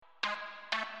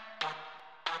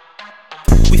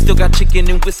got chicken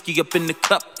and whiskey up in the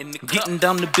cup. Getting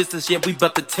down to business, yeah, we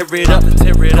bout to tear it up.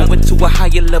 Going to a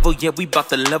higher level, yeah, we bout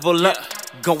to level up.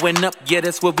 Going up, yeah,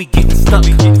 that's where we getting stuck.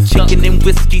 Chicken and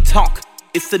whiskey talk.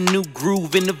 It's a new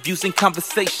groove, interviews and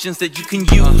conversations that you can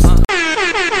use.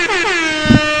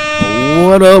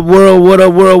 What up, world? What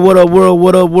up, world? What up, world?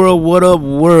 What up, world? What up,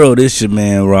 world? It's your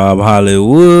man, Rob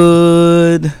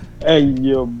Hollywood. And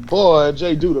your boy,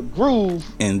 J Do the Groove.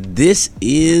 And this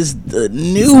is the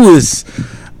newest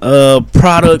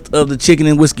product of the Chicken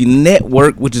and Whiskey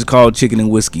Network, which is called Chicken and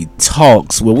Whiskey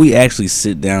Talks, where we actually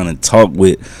sit down and talk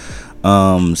with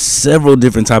several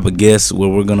different type of guests, where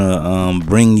we're gonna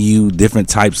bring you different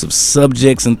types of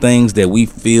subjects and things that we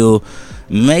feel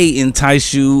may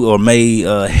entice you or may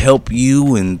help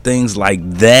you and things like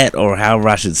that, or however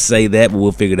I should say that, but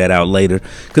we'll figure that out later,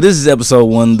 because this is episode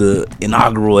 1, the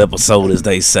inaugural episode, as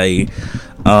they say,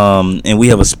 and we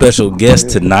have a special guest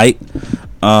tonight.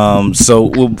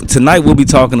 Tonight we'll be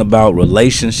talking about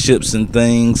relationships and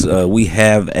things. We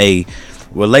have a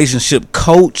relationship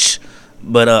coach,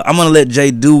 but I'm gonna let J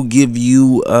Do give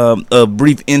you a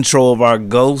brief intro of our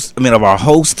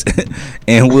host,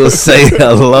 and we'll say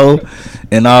hello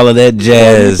and all of that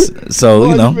jazz. So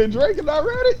you know, you been drinking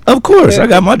already? Of course, I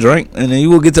got my drink, and then you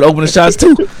will get to the opening shots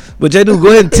too. But J Do, go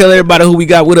ahead and tell everybody who we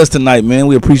got with us tonight, man.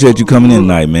 We appreciate you coming in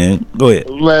tonight, man. Go ahead,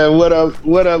 man. What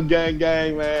up,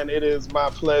 gang, man? It is my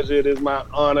pleasure. It is my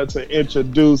honor to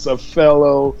introduce a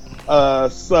fellow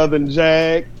Southern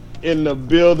Jag in the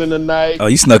building tonight. Oh,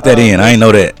 you snuck that in. I ain't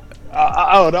know that.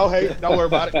 Don't worry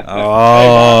about it.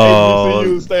 Oh,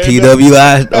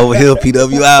 PWI over here,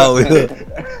 PWI over here.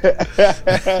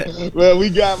 Well, we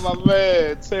got my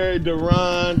man Terry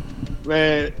Duran,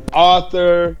 man,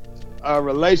 author,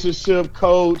 relationship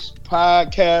coach,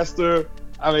 podcaster.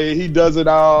 I mean, he does it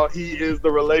all. He is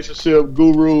the relationship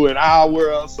guru in our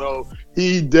world, so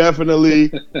he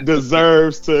definitely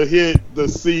deserves to hit the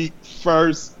seat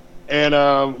first. And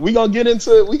we gonna get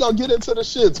into the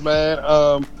shits, man.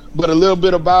 But a little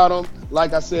bit about him,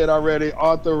 like I said already,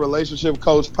 author, relationship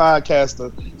coach,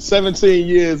 podcaster, 17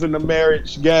 years in the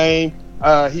marriage game.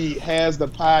 He has the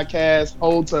podcast,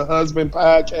 Hold to Husband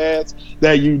podcast,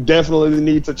 that you definitely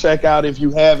need to check out if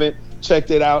you haven't checked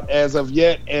it out as of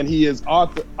yet. And he is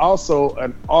also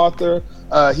an author.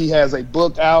 He has a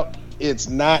book out. It's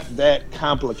Not That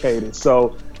Complicated.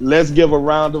 So let's give a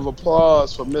round of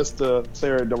applause for Mr.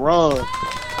 Terry Duran.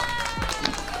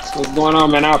 What's going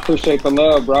on, man? I appreciate the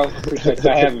love, bro. Appreciate you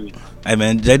having me. Hey,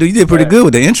 man, J-Do, you did pretty good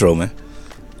with the intro, man.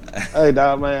 Hey,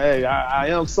 dog, man. Hey, I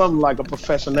am something like a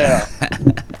professional.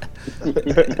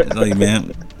 Tell you,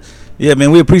 man. Yeah,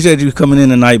 man, we appreciate you coming in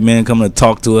tonight, man, coming to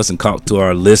talk to us and talk to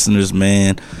our listeners,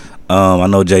 man. I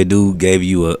know J-Do gave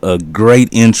you a great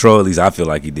intro. At least I feel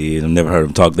like he did. I've never heard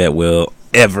him talk that well,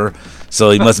 ever. So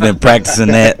he must have been practicing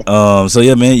that. So,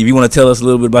 yeah, man, if you want to tell us a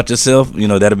little bit about yourself, you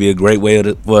know, that'll be a great way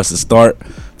for us to start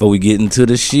before we get into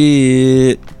the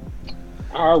shit.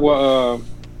 All right, well,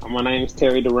 my name's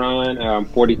Terry Duran. I'm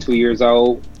 42 years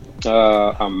old.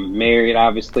 I'm married,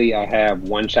 obviously. I have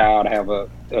one child. I have a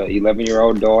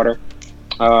 11-year-old daughter.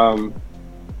 I'm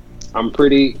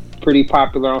pretty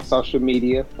popular on social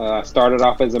media. I started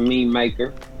off as a meme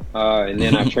maker, and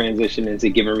then I transitioned into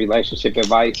giving relationship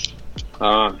advice.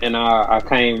 And I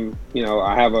came, you know,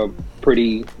 I have a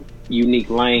pretty unique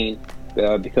lane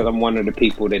because I'm one of the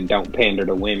people that don't pander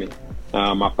to women.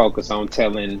 I focus on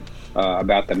telling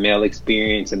about the male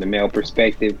experience and the male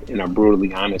perspective in a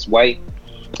brutally honest way.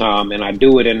 And I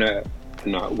do it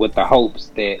with the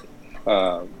hopes that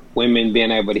women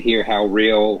being able to hear how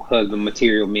real husband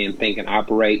material men think and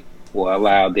operate will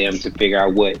allow them to figure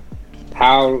out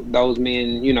how those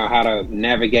men, you know, how to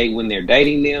navigate when they're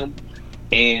dating them,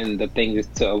 and the things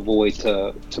to avoid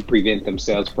to prevent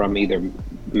themselves from either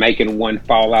making one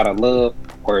fall out of love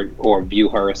or view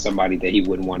her as somebody that he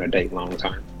wouldn't want to date long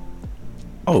term.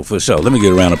 Oh, for sure. Let me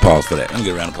get a round of applause for that.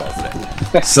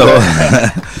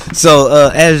 So,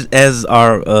 as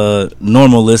our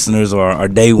normal listeners, or our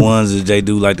day ones, as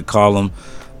J-Do like to call them,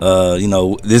 you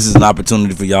know, this is an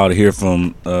opportunity for y'all to hear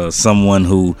from someone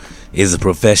who is a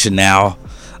professional,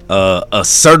 a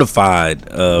certified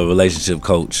relationship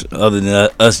coach, other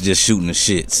than us just shooting the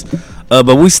shits.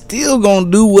 But we still gonna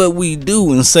do what we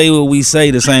do and say what we say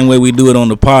the same way we do it on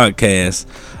the podcast.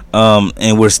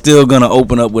 And we're still gonna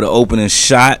open up with an opening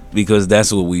shot because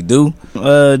that's what we do.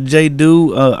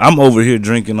 J-Do, I'm over here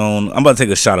drinking on. I'm about to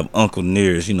take a shot of Uncle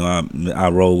Nearest. You know, I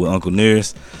roll with Uncle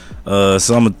Nearest.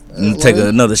 So I'm gonna take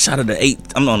another shot of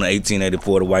I'm on the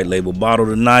 1884, the white label bottle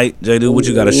tonight. J-Do, what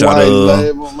you got a shot white of? White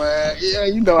label, man. Yeah,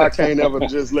 you know I can't ever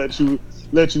just let you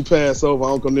let you pass over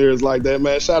Uncle Nearest like that,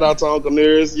 man. Shout out to Uncle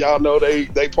Nearest. Y'all know they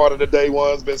part of the day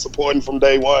ones, been supporting from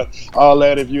day one. All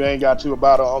that. If you ain't got you a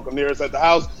bottle of Uncle Nearest at the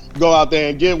house, go out there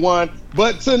and get one.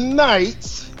 But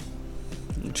tonight,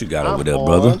 what you got over there,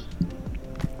 brother?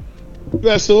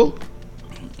 Special.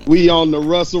 We on the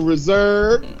Russell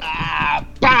Reserve.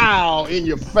 Bow in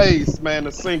your face, man.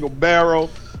 A single barrel.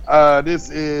 This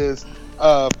is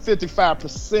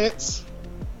 55%.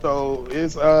 So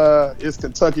it's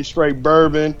Kentucky straight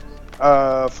bourbon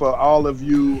for all of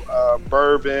you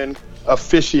bourbon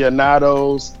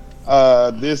aficionados.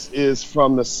 This is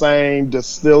from the same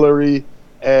distillery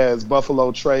as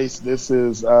Buffalo Trace. This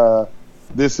is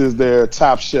their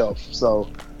top shelf. So,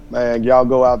 man, y'all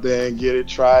go out there and get it,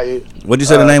 try it. What'd you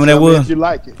say the name of that was? If you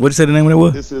like it. What'd you say the name of that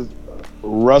was? This is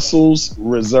Russell's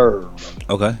Reserve.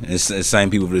 Okay, it's the same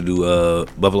people that do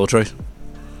Buffalo Trace.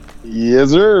 Yes,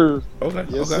 sir. Okay.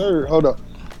 Yes, sir. Hold up.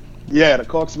 Yeah, the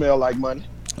cork smell like money.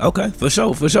 Okay, for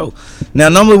sure. Now,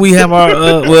 normally we have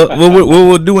our what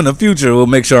we'll do in the future. We'll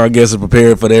make sure our guests are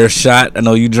prepared for their shot. I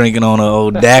know you drinking on an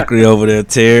old daiquiri over there,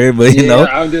 Terry, but you know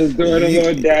I'm just doing a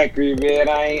little daiquiri, man.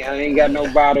 I ain't got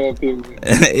no bottle up here.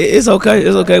 It's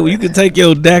okay. Well, you can take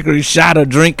your daiquiri shot or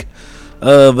drink.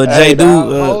 But Hey, Jay do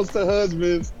most of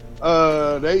husbands,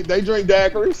 they drink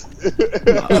daiquiris.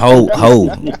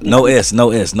 no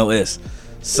S.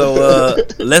 So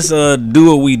let's do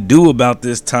what we do about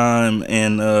this time,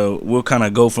 and we'll kind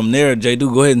of go from there. Jay,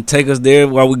 do go ahead and take us there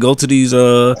while we go to these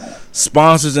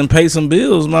sponsors and pay some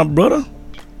bills, my brother.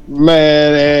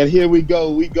 Man, and here we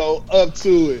go. We go up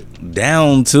to it,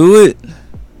 down to it.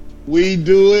 We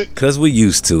do it 'cause we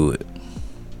used to it.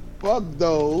 Fuck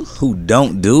those who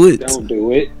don't do it. Don't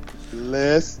do it.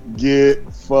 Let's get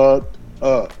fucked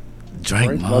up.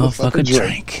 Drink motherfucker,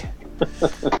 drink.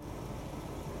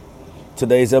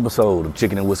 Today's episode of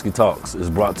Chicken and Whiskey Talks is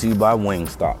brought to you by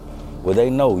Wingstop, where they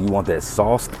know you want that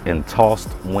sauced and tossed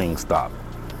Wingstop.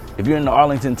 If you're in the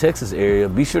Arlington, Texas area,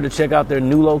 be sure to check out their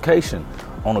new location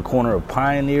on the corner of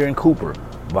Pioneer and Cooper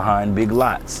behind Big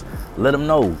Lots. Let them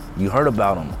know you heard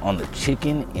about them on the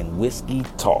Chicken and Whiskey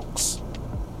Talks.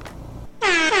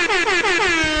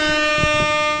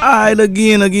 Alright,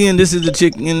 again, this is the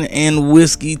Chicken and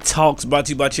Whiskey Talks, brought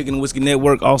to you by Chicken and Whiskey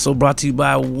Network, also brought to you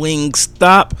by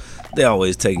Wingstop. They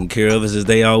always taking care of us as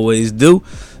they always do.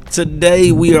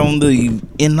 Today we are on the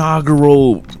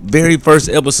inaugural, very first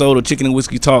episode of Chicken and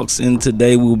Whiskey Talks, and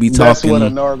today we'll be talking. That's what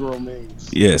inaugural means.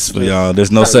 Yes, for y'all.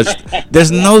 There's no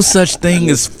such thing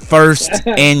as first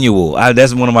annual.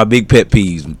 That's one of my big pet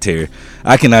peeves, Terry.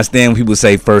 I cannot stand when people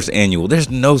say first annual. There's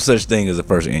no such thing as a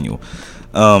first annual.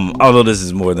 Although this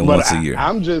is more than once a year.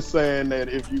 I'm just saying that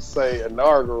if you say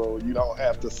inaugural, you don't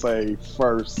have to say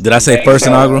first. Did I say first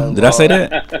inaugural? Did I say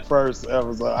that? First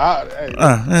episode.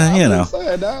 You know.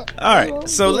 All right,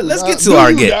 so let's get to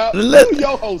our guest.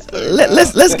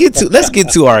 Let's get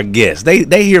to our guest.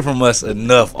 They hear from us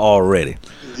enough already.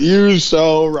 You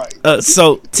so right.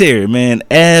 So Terry, man,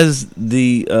 as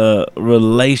the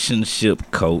relationship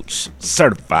coach,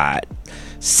 certified,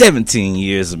 17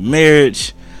 years of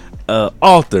marriage.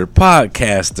 Author,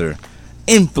 podcaster,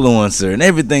 influencer, and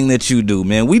everything that you do,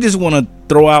 man. We just want to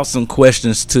throw out some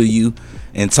questions to you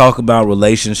and talk about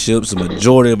relationships. The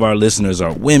majority of our listeners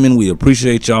are women. We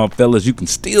appreciate y'all, fellas. You can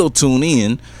still tune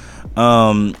in.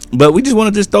 But we just want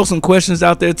to just throw some questions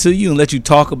out there to you and let you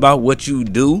talk about what you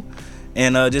do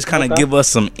and just kind of give us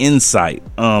some insight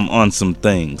on some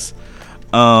things.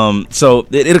 So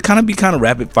it'll kind of be kind of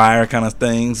rapid fire kind of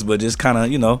things, but just kind of,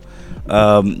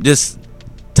 just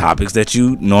topics that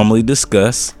you normally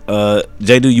discuss.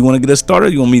 Jay, do you want to get us started, or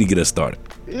you want me to get us started?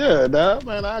 Yeah,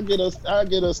 man, I'll get us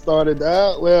started.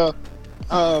 Well,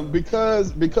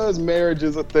 because marriage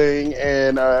is a thing,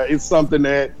 and it's something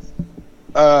that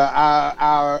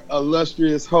our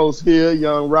illustrious host here,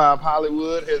 young Rob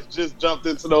Hollywood, has just jumped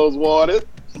into those waters.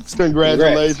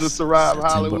 Congratulations to Rob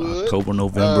Hollywood. October,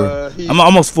 November. I'm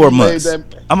almost 4 months.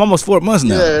 I'm almost 4 months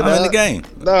now. Yeah, I'm in the game.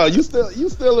 No, you still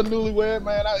a newlywed,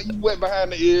 man. You went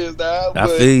behind the ears now. I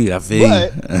feel.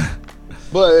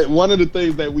 But one of the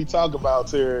things that we talk about,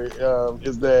 Terry,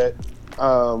 is that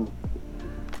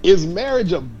is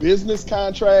marriage a business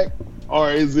contract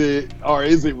or is it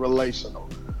relational?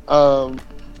 And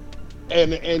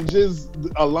just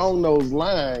along those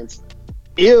lines,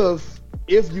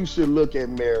 if you should look at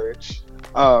marriage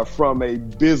from a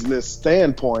business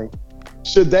standpoint,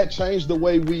 should that change the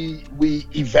way we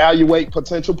evaluate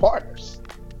potential partners?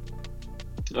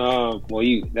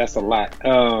 That's a lot.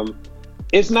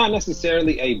 It's not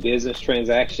necessarily a business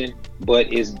transaction,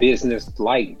 but it's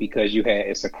business-like because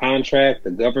it's a contract.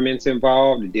 The government's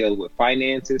involved to deal with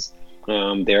finances.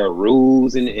 There are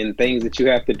rules and things that you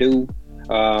have to do.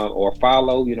 or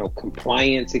follow,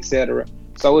 compliance, etc.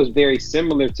 So it's very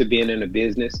similar to being in a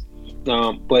business.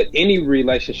 But any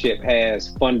relationship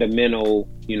has fundamental,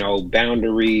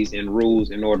 boundaries and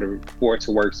rules in order for it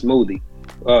to work smoothly.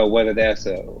 Whether that's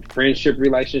a friendship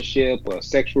relationship, a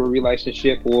sexual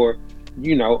relationship, or,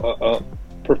 a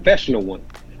professional one.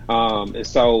 And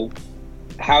so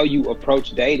how you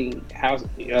approach dating,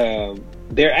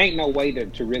 there ain't no way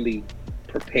to really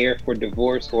prepare for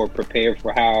divorce or prepare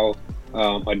for how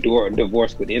a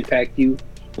divorce would impact you.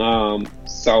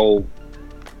 So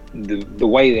the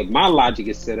way that my logic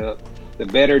is set up, the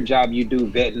better job you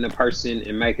do vetting the person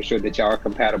and making sure that y'all are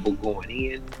compatible going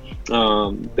in,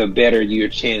 the better your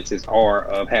chances are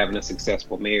of having a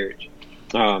successful marriage.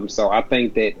 So I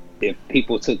think that if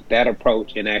people took that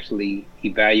approach and actually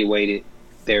evaluated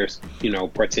their,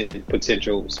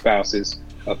 potential spouses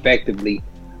effectively,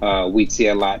 we'd see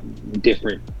a lot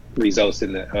different results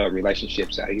in the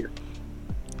relationships out here.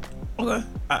 Okay,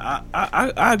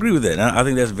 I agree with that. I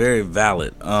think that's very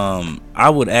valid. I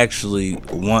would actually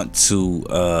want to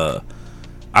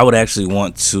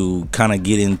kind of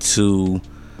get into,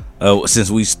 since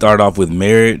we start off with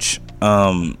marriage,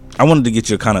 I wanted to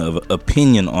get your kind of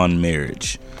opinion on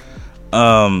marriage,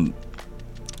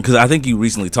 because I think you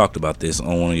recently talked about this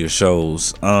on one of your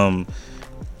shows.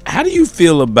 How do you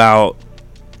feel about,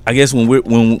 I guess,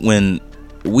 when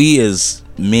we as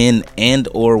men and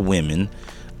or women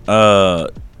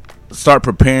start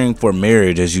preparing for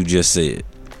marriage, as you just said,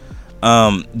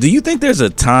 do you think there's a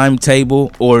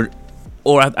timetable, or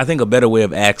I think a better way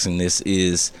of asking this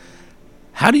is,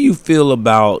 how do you feel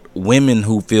about women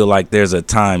who feel like there's a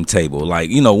timetable? Like,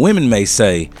 women may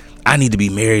say, I need to be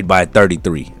married by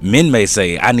 33. Men may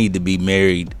say, I need to be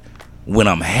married when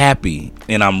I'm happy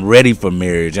and I'm ready for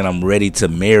marriage and I'm ready to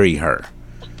marry her.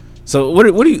 So what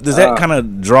do you, does that kind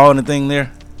of draw anything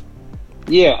there?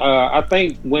 Yeah, I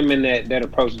think women that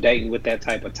approach dating with that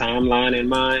type of timeline in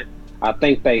mind, I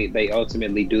think they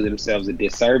ultimately do themselves a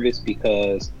disservice,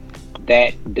 because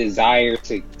that desire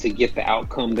to get the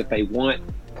outcome that they want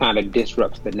kind of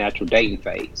disrupts the natural dating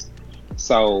phase.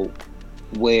 So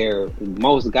where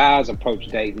most guys approach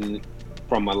dating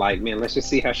from a like, man, let's just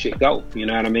see how shit go. You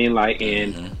know what I mean? Like,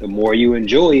 and the more you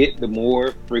enjoy it, the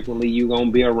more frequently you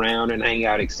gonna be around and hang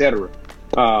out, etc.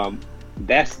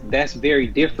 That's very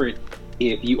different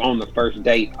if you on the first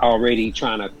date already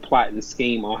trying to plot and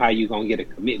scheme on how you gonna get a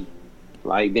commitment.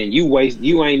 Like, then you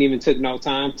ain't even took no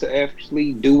time to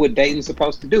actually do what dating's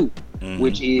supposed to do,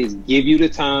 which is give you the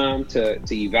time to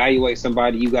evaluate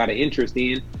somebody you got an interest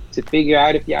in, to figure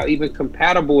out if y'all even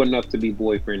compatible enough to be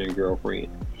boyfriend and girlfriend.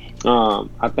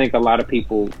 I think a lot of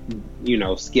people,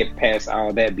 skip past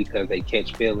all that because they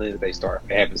catch feelings, they start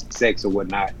having sex or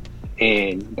whatnot,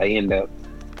 and they end up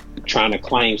trying to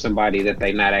claim somebody that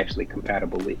they're not actually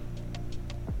compatible with.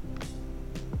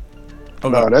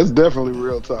 Okay. No, that's definitely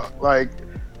real talk.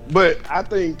 But I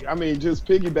think, just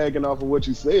piggybacking off of what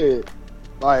you said,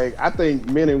 I think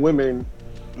men and women,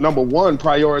 number one,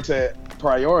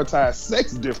 prioritize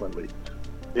sex differently,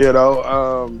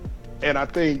 and I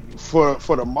think for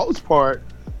the most part,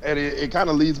 and it kind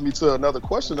of leads me to another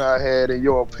question I had. In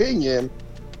your opinion,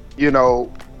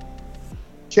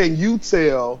 can you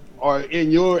tell, or in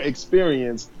your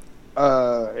experience,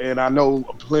 and I know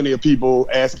plenty of people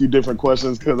ask you different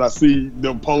questions because I see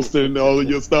them posting all of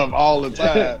your stuff all the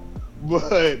time,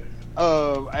 but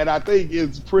and I think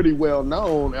it's pretty well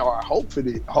known, or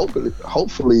hopefully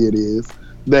it is,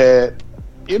 that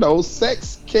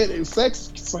sex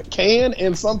can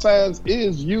and sometimes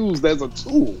is used as a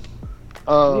tool.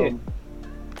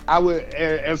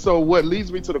 And so what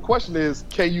leads me to the question is,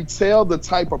 can you tell the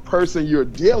type of person you're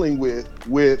dealing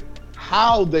with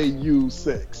how they use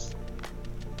sex?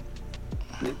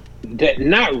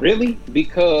 Not really,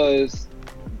 because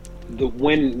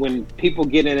when people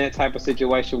get in that type of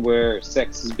situation where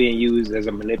sex is being used as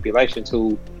a manipulation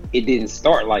tool, it didn't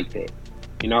start like that.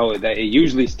 That it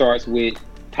usually starts with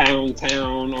pound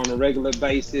town on a regular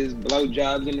basis,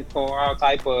 blowjobs in the car, all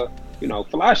type of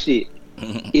fly shit.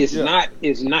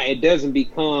 It doesn't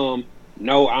become,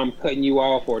 no, I'm cutting you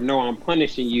off, or no, I'm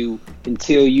punishing you,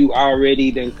 until you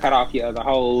already then cut off your other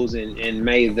hoes and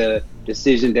made the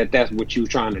decision that that's what you're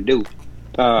trying to do.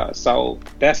 So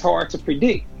that's hard to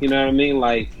predict. You know what I mean?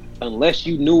 Like, unless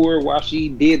you knew her while she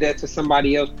did that to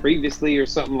somebody else previously or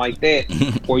something like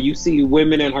that, or you see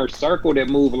women in her circle that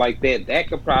move like that, that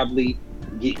could probably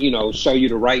show you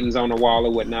the writings on the wall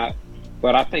or whatnot.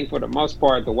 But I think for the most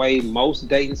part, the way most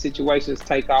dating situations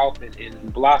take off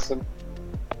and blossom,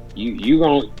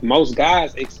 most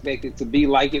guys expect it to be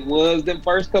like it was the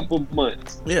first couple of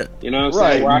months. Yeah. You know what I'm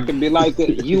saying? Where I can be like,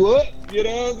 you up? You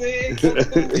know what I'm saying? Come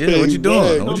through. Yeah, what you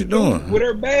doing? Come What you through doing? with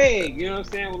her bag? You know what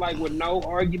I'm saying? Like with no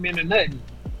argument or nothing.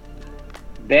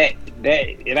 That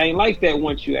it ain't like that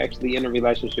once you actually in a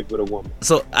relationship with a woman.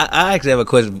 So I actually have a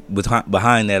question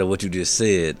behind that of what you just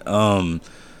said.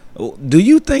 Do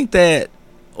you think that,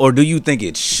 or do you think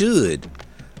it should?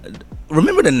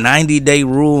 Remember the 90-day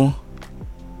rule?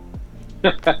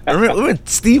 remember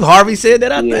Steve Harvey said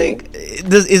that, I think?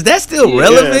 Is that still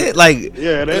relevant? Yeah. Like,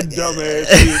 yeah, that's dumbass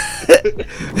shit.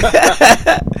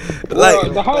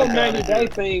 Well, the whole 90-day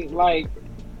thing, like,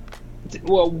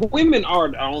 well, women are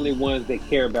the only ones that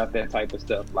care about that type of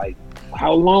stuff. Like,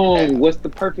 how long? What's the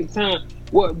perfect time?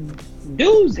 Well,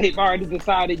 dudes have already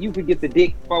decided you could get the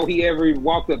dick before he ever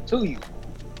walked up to you.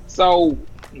 So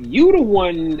you the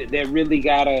one that really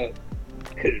gotta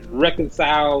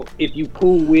reconcile if you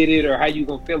cool with it or how you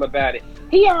gonna feel about it.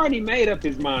 He already made up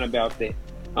his mind about that.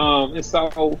 And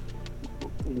so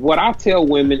what I tell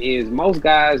women is most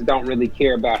guys don't really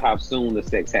care about how soon the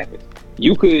sex happens.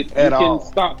 You can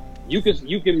stop. You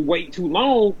can wait too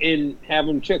long and have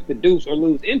them check the deuce or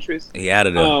lose interest. he out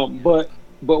of there. But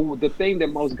the thing that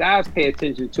most guys pay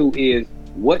attention to is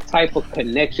what type of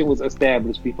connection was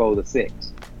established before the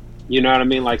sex. You know what I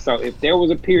mean? Like, so if there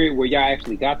was a period where y'all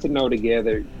actually got to know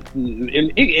together,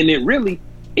 and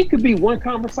it could be one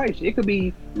conversation, it could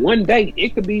be one date,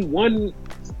 it could be one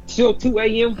till 2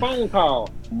 a.m. phone call.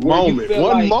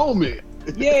 Moment.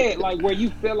 Yeah, like where you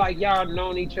feel like y'all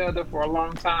known each other for a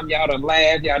long time, y'all done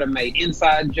laughed, y'all done made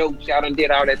inside jokes, y'all done did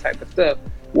all that type of stuff.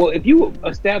 Well, if you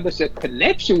establish a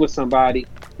connection with somebody,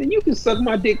 then you can suck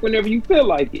my dick whenever you feel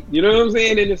like it. You know what I'm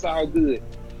saying? And it's all good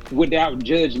without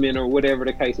judgment or whatever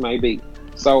the case may be.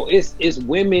 So it's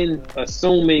women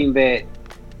assuming that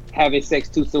having sex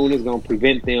too soon is going to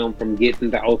prevent them from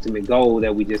getting the ultimate goal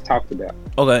that we just talked about.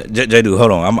 Okay, J-Dude,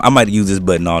 hold on. I might use this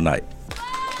button all night.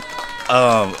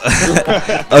 Okay.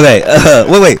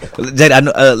 Wait,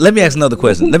 Jada. Let me ask another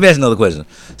question.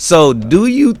 So, do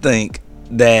you think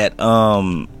that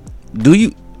do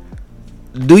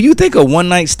you think a one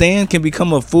night stand can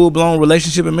become a full blown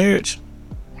relationship and marriage?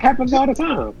 Happens all the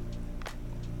time.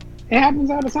 It happens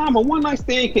all the time. A one night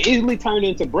stand can easily turn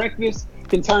into breakfast.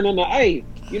 Can turn into, hey,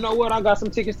 you know what? I got some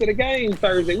tickets to the game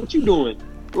Thursday. What you doing?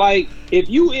 Like, if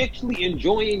you actually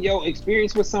enjoying your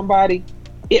experience with somebody,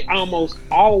 it almost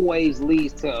always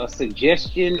leads to a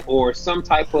suggestion or some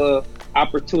type of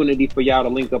opportunity for y'all to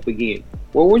link up again.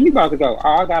 Well, where you about to go? Oh,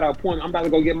 I got an appointment. I'm about to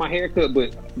go get my hair cut,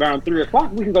 but around 3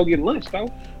 o'clock, we can go get lunch, though.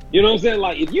 You know what I'm saying?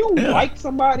 Like, if you like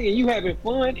somebody and you having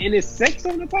fun and there's sex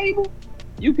on the table,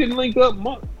 you can link up.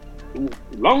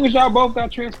 As long as y'all both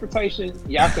got transportation,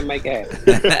 y'all can make it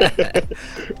happen.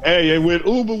 Hey, and with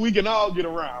Uber, we can all get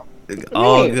around.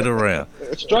 Get around.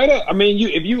 Straight up. I mean,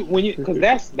 because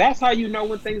that's how you know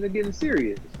when things are getting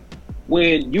serious.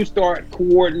 When you start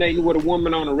coordinating with a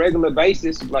woman on a regular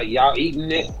basis, like y'all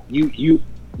eating it, you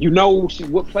know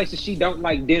what places she don't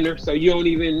like dinner, so you don't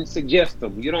even suggest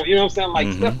them. You know what I'm saying?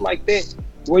 Like stuff like that,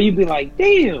 where you be like,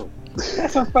 damn,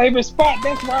 that's her favorite spot.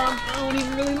 That's why I don't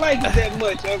even really like it that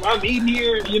much. I'm eating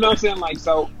here. You know what I'm saying? Like,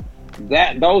 so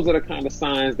those are the kind of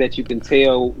signs that you can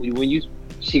tell when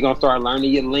she gonna start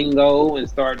learning your lingo and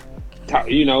start,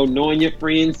 knowing your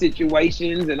friends'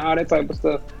 situations and all that type of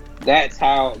stuff.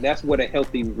 That's what a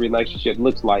healthy relationship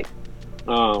looks like.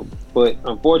 But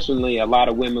unfortunately, a lot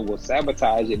of women will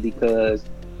sabotage it because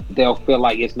they'll feel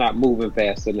like it's not moving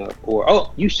fast enough, or,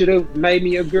 oh, you should have made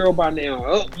me a girl by now, or,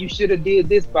 oh, you should have did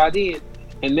this by then,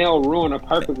 and they'll ruin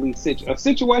a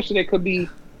situation that could be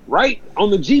right on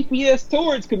the GPS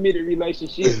towards committed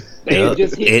relationship. They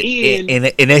just hit in,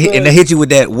 and they hit you with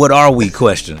that "what are we?"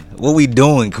 question, "what we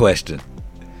doing?" question,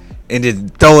 and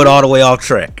just throw it all the way off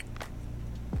track.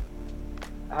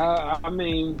 I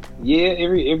mean, yeah,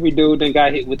 every dude then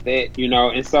got hit with that,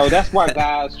 and so that's why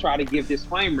guys try to give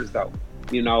disclaimers, though.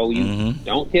 You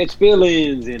don't catch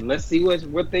feelings, and let's see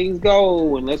where things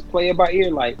go, and let's play it by ear.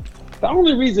 Like, the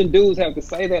only reason dudes have to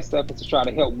say that stuff is to try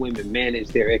to help women manage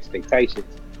their expectations.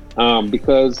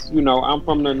 Because, I'm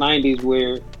from the 90s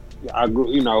where I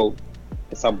grew,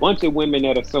 it's a bunch of women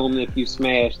that assume that if you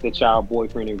smash that y'all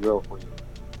boyfriend and girlfriend,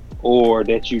 or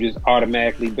that you just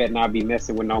automatically better not be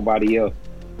messing with nobody else.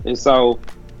 And so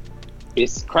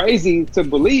it's crazy to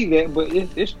believe that, but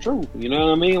it's true. You know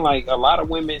what I mean? Like, a lot of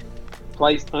women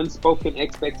place unspoken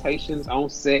expectations on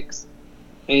sex,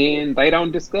 and they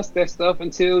don't discuss that stuff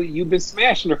until you've been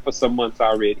smashing her for some months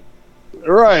already.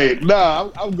 Right. Nah,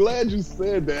 I'm glad you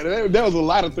said that. There was a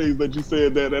lot of things that you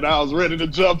said that I was ready to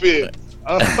jump in.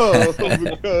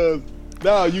 Because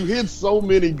you hit so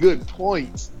many good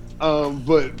points.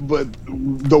 But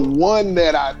the one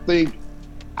that I think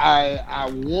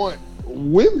I want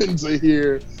women to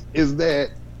hear is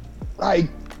that, like,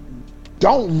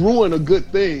 don't ruin a good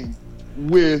thing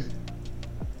with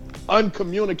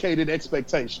uncommunicated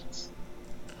expectations.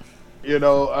 You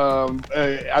know,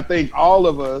 I think all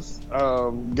of us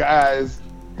guys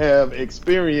have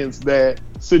experienced that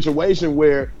situation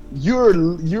where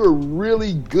you're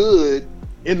really good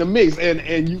in the mix,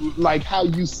 and you, like how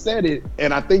you said it,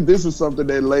 and I think this is something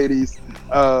that ladies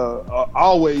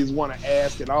always want to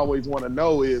ask and always want to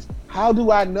know is, how do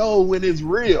I know when it's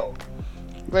real?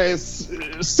 Man,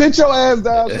 sit your ass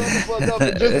down, shut the fuck up,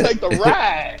 and just take the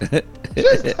ride.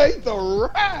 Just take the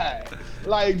ride.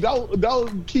 Like,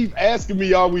 don't keep asking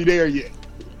me, are we there yet?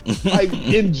 Like,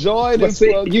 enjoy this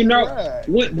fucking ride.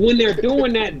 When they're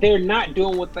doing that, they're not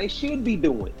doing what they should be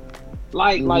doing.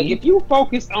 Like, if you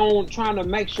focus on trying to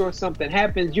make sure something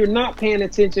happens, you're not paying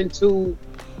attention to,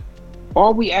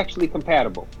 are we actually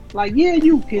compatible? Like, yeah,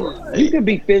 you can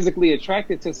be physically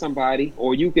attracted to somebody,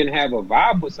 or you can have a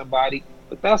vibe with somebody,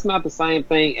 but that's not the same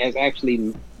thing as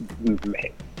actually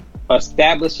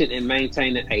establishing and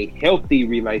maintaining a healthy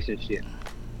relationship.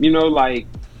 You know, like,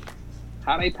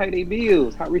 how they pay their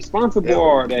bills, how responsible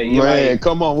are they? Man,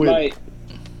 come on with it.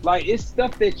 Like, it's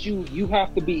stuff that you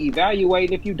have to be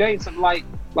evaluating if you date something.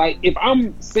 Like if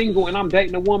I'm single and I'm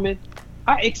dating a woman,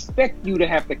 I expect you to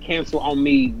have to cancel on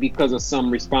me because of some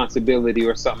responsibility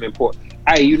or something important.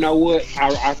 Hey, you know what?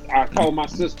 I told my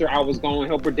sister I was going to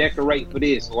help her decorate for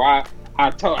this, or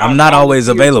I'm not always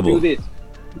available. Do this.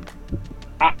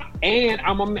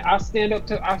 I stand up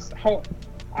to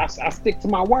I stick to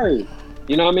my word.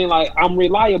 You know what I mean? Like, I'm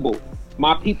reliable.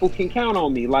 My people can count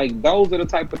on me. Like, those are the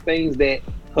type of things that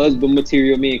husband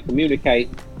material men communicate,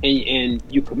 and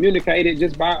you communicate it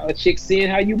just by a chick seeing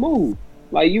how you move.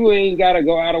 Like, you ain't gotta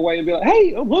go out of the way and be like,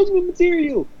 "Hey, I'm husband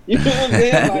material." You know what I'm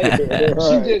saying?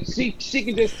 Like, she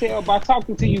can just tell by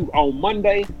talking to you on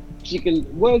Monday. She can,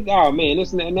 well, oh man,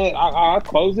 this and that. I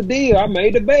closed the deal. I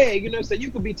made the bag. You know, so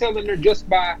you could be telling her just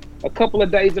by a couple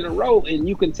of days in a row, and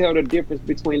you can tell the difference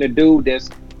between a dude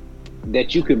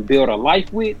that you can build a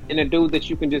life with and a dude that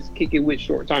you can just kick it with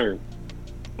short term.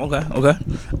 Okay.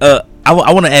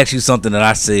 I want to ask you something that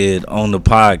I said on the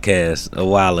podcast a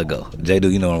while ago. J-Do,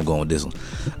 you know where I'm going with this one.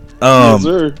 Yes,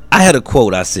 sir. I had a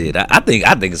quote I said. I think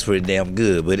it's pretty damn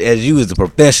good, but as you as a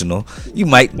professional, you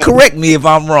might correct me if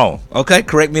I'm wrong. Okay?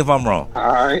 Correct me if I'm wrong.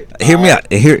 All right. Hear me out.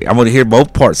 I'm going to hear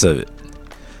both parts of it.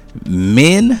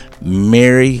 Men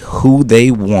marry who they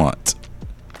want.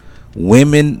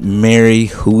 Women marry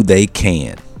who they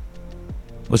can.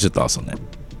 What's your thoughts on that?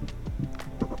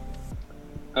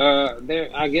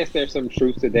 I guess there's some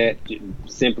truth to that,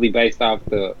 simply based off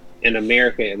in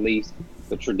America at least,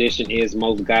 the tradition is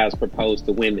most guys propose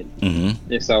to women.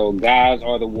 Mm-hmm. And so guys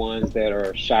are the ones that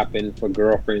are shopping for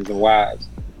girlfriends and wives.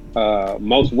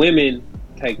 Most women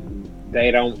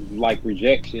they don't like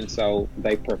rejection, so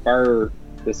they prefer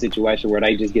the situation where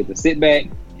they just get to sit back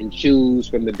and choose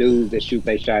from the dudes that shoot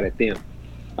their shot at them.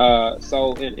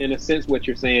 So in a sense, what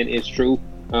you're saying is true.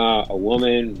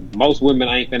 Most women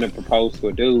ain't finna propose to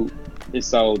a dude, and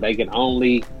so they can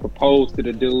only propose to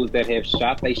the dudes that have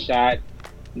shot they shot,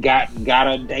 got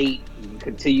a date,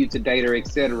 continue to date her,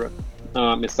 etc.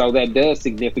 And so that does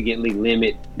significantly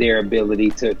limit their ability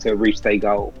to reach their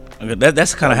goal. Okay,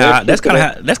 that's kind of how I took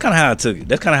it.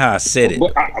 That's kind of how I said it.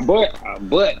 But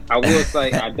I will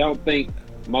say I don't think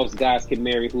most guys can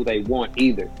marry who they want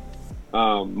either.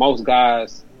 Most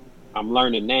guys, I'm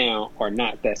learning now, are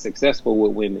not that successful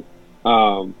with women.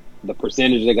 The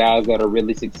percentage of guys that are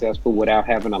really successful without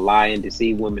having to lie and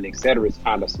deceive women, etc., is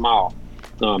kind of small.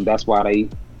 That's why they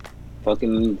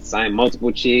fucking sign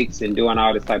multiple chicks and doing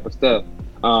all this type of stuff.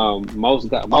 Most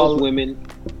women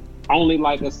only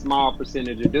like a small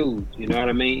percentage of dudes. You know what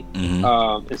I mean?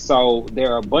 Mm-hmm. And so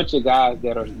there are a bunch of guys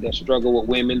that struggle with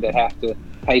women that have to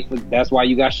pay for. That's why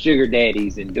you got sugar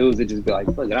daddies and dudes that just be like,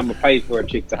 "Fuck it, I'm gonna pay for a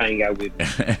chick to hang out with me.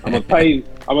 I'm gonna pay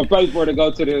for her to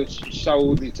go to the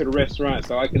shows, to the restaurant,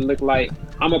 so I can look like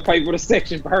I'm gonna pay for the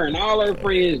section for her and all her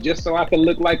friends just so I can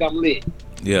look like I'm lit."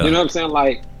 Yeah, you know what I'm saying?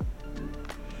 Like,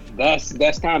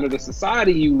 that's kind of the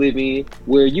society you live in,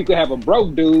 where you could have a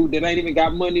broke dude that ain't even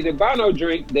got money to buy no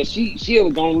drink, that she'll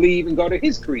gonna leave and go to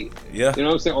his crib. Yeah, you know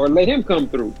what I'm saying, or let him come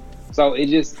through. So it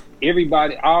just,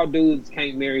 all dudes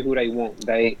can't marry who they want.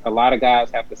 A lot of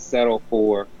guys have to settle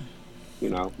for,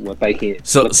 what they can.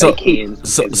 So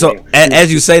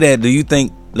as you say that, do you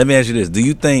think? Let me ask you this: do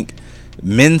you think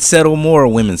men settle more or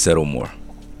women settle more?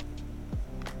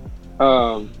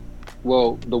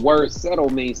 Well, the word settle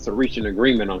means to reach an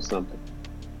agreement on something.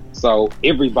 So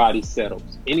everybody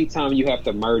settles. Anytime you have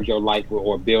to merge your life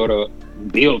or build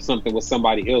something with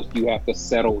somebody else, you have to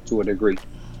settle to a degree.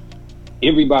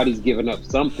 everybody's giving up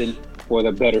something for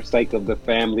the better sake of the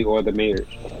family or the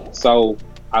marriage. So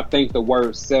I think the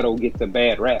word settle gets a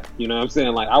bad rap. You know what I'm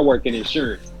saying? Like, I work in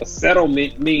insurance. A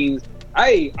settlement means,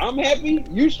 hey, I'm happy,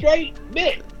 you straight,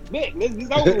 bet, let's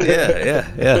get over with.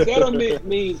 Yeah. Settlement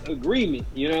means agreement.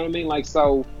 You know what I mean? Like,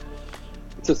 so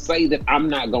to say that I'm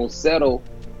not gonna settle,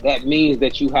 that means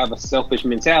that you have a selfish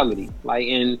mentality. Like,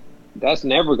 and that's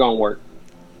never gonna work.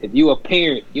 If you a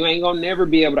parent, you ain't gonna never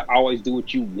be able to always do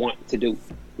what you want to do.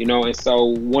 You know, and so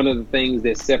one of the things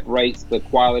that separates the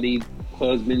quality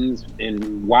husbands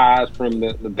and wives from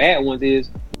the bad ones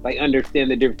is they understand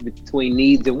the difference between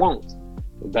needs and wants.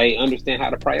 They understand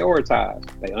how to prioritize.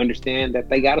 They understand that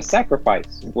they got to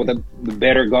sacrifice for the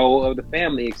better goal of the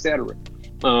family, etc.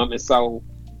 And so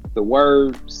the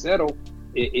word settle,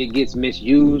 it gets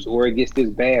misused or it gets this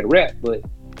bad rep. But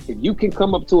if you can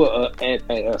come up to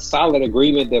a solid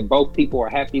agreement that both people are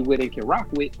happy with and can rock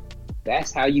with,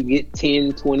 that's how you get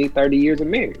 10, 20, 30 years of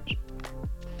marriage.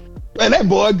 Man, that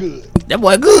boy good. That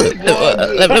boy good.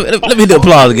 Let me do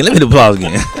applause again.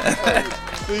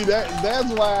 See,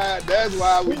 that's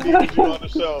why we need you on the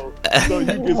show, so you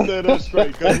can set us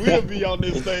straight, because we'll be on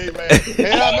this thing, man.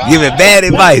 Giving bad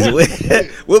advice.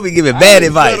 We'll be giving bad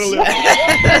advice.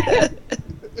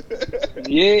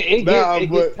 Yeah, it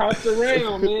gets tossed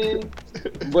around, man.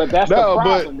 But that's the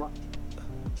problem.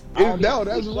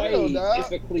 That's real, dog.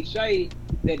 It's a cliche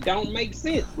that don't make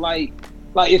sense. Like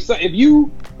if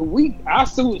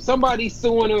somebody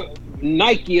suing a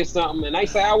Nike or something, and they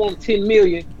say I want 10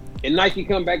 million, and Nike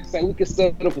come back and say we can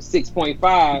settle for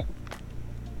 6.5.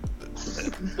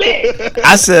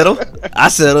 I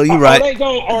settle. You right?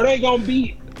 Are they gonna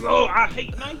be? Oh, I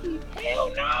hate Nike.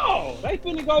 Hell no! They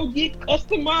finna go get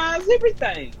customized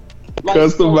everything. Like,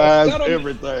 customize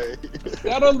everything.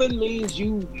 Settling means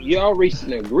y'all reached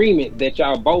an agreement that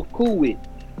y'all both cool with.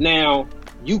 Now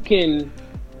you can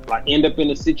like end up in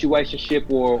a situationship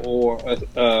or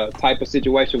a type of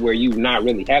situation where you're not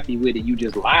really happy with it. You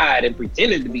just lied and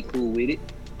pretended to be cool with it.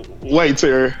 Wait,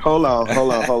 Terry, hold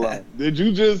on. Did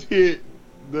you just hit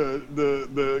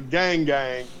the gang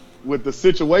with the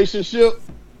situationship?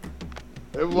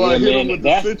 Everyone hit him with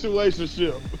the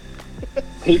situationship.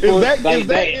 Is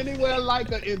that anywhere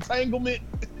like an entanglement?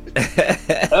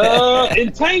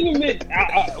 Entanglement.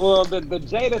 Well, the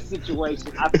Jada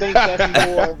situation. I think that's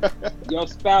more your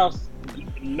spouse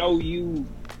know you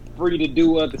free to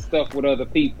do other stuff with other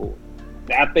people.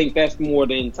 I think that's more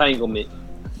the entanglement.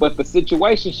 But the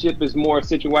situationship is more a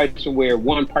situation where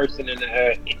one person in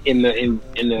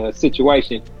the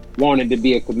situation wanted to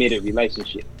be a committed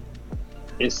relationship,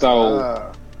 and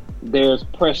so. There's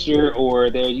pressure, or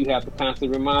you have to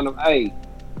constantly remind them, hey,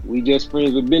 we just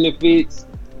friends with benefits.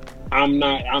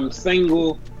 I'm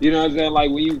single. You know what I'm saying? Like,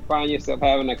 when you find yourself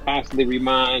having to constantly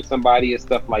remind somebody and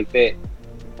stuff like that,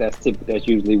 that's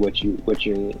usually what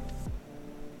you're in.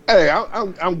 Hey,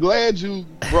 I'm glad you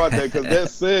brought that, because that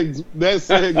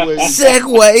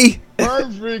segue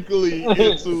perfectly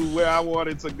into where I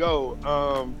wanted to go.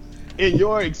 In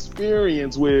your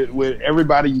experience with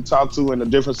everybody you talk to in the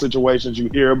different situations you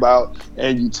hear about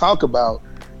and you talk about,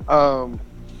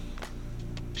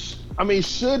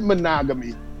 should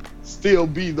monogamy still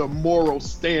be the moral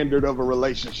standard of a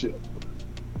relationship?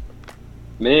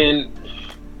 Man,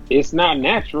 it's not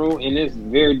natural and it's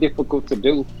very difficult to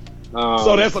do.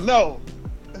 So that's a no.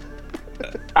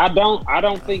 I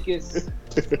don't think it's.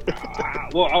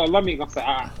 Let me go say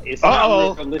it's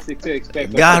not realistic to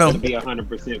expect us to be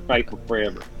 100% faithful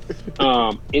forever.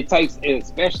 It takes,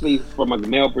 especially from a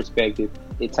male perspective,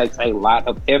 it takes a lot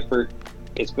of effort,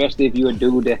 especially if you're a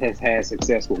dude that has had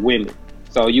success with women.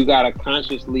 So you gotta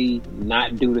consciously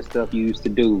not do the stuff you used to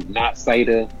do, not say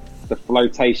the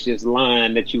flirtatious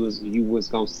line that you was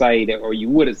gonna say that, or you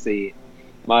would have said,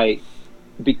 like.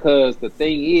 Because the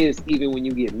thing is, even when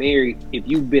you get married, if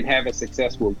you've been having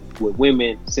success with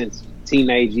women since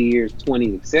teenage years,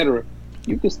 20s, etc.,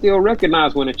 you can still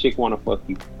recognize when a chick want to fuck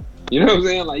you. You know what I'm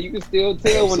saying? Like, you can still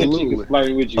tell when a chick is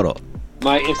flirting with you.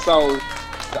 Like, and so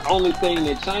the only thing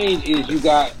that changed is you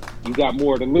got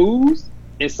more to lose,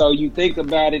 and so you think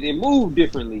about it and move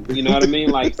differently. You know what I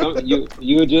mean? Like,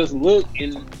 you just look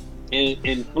and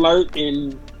flirt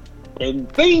and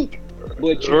think,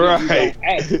 but you don't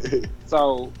act.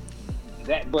 So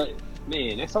but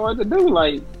man, that's hard to do.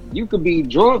 Like, you could be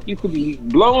drunk, you could be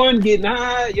blowing, getting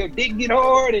high, your dick get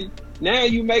hard, and now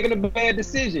you making a bad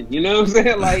decision. You know what I'm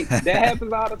saying? Like, that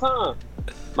happens all the time.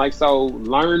 Like, so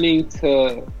learning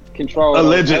to control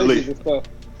allegedly and stuff.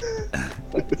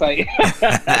 It's like,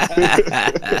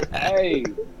 hey,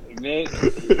 man,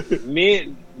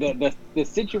 the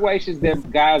situations that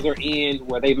guys are in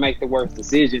where they make the worst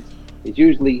decisions it's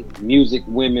usually music,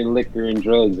 women, liquor, and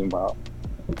drugs involved.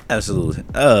 Absolutely.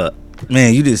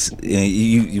 Man, you just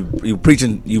you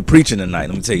preaching tonight.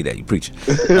 Let me tell you that you preaching.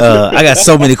 I got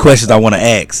so many questions I want to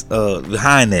ask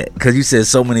behind that, because you said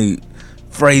so many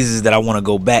phrases that I want to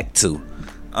go back to.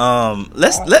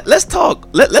 Let's talk.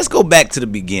 Let's go back to the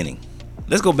beginning.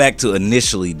 Let's go back to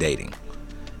initially dating.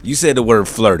 You said the word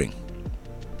flirting.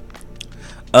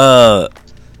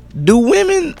 Do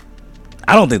women?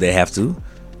 I don't think they have to.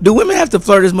 Do women have to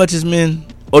flirt as much as men,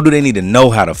 or do they need to know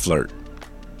how to flirt?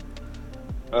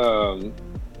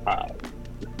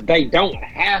 They don't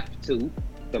have to.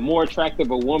 The more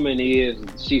attractive a woman is,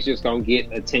 she's just gonna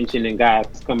get attention, and guys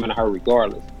coming to her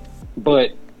regardless.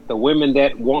 But the women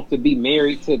that want to be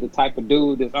married to the type of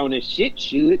dude that's on this shit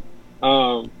should,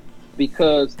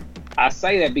 because I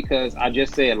say that because I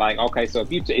just said, like, okay, so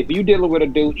if you dealing with a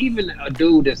dude, even a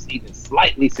dude that's even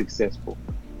slightly successful,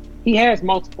 he has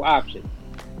multiple options,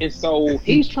 and so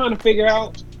he's trying to figure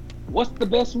out what's the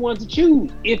best one to choose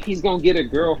if he's gonna get a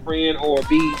girlfriend or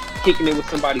be kicking it with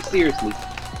somebody seriously.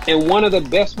 And one of the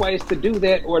best ways to do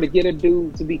that, or to get a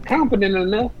dude to be confident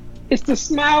enough, is to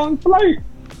smile and flirt.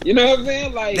 You know what I'm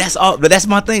saying? Like, that's all. But that's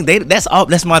my thing.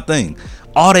 That's my thing.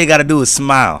 All they gotta do is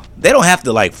smile. They don't have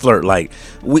to like flirt. Like,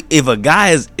 if a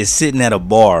guy is sitting at a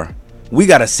bar, we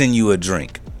gotta send you a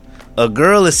drink. A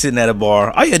girl is sitting at a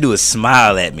bar, all you gotta do is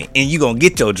smile at me, and you gonna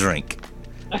get your drink.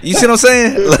 You see what I'm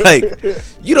saying? Like,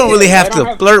 you don't really have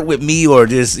to flirt with me, or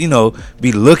just,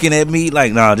 be looking at me.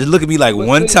 Like, nah, just look at me like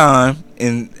one time,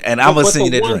 and I'm gonna send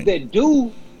you that drink. The ones that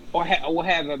do will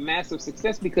have a massive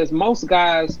success, because most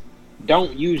guys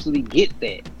don't usually get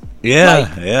that.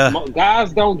 Yeah.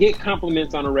 Guys don't get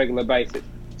compliments on a regular basis.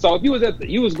 So if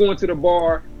you was going to the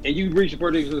bar and you reached for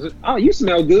this, and said, "Oh, you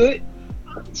smell good,"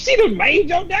 she done made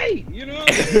your day. You know what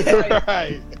I'm saying? Like,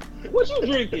 Right. what you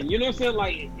drinking? You know what I'm saying?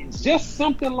 Like, it's just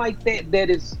something like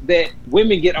that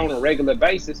women get on a regular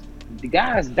basis. The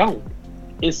guys don't.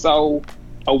 And so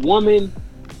a woman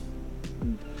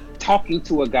talking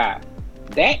to a guy,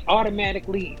 that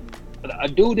automatically, a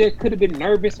dude that could have been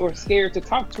nervous or scared to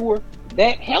talk to her,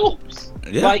 that helps.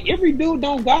 Yeah. Like, every dude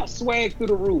don't got swag through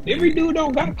the roof. Every dude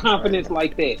don't got confidence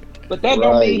like that. But that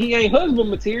don't mean he ain't husband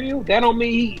material. That don't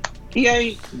mean he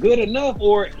ain't good enough,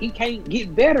 or he can't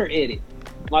get better at it.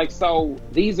 Like, so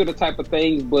these are the type of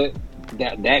things, but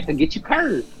that could get you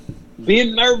curved.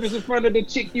 Being nervous in front of the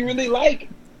chick you really like,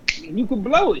 you could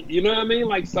blow it. You know what I mean?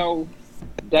 Like, so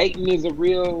dating is a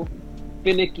real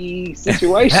finicky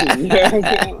situation. You know what I'm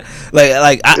saying?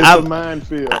 It's a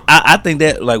minefield. I think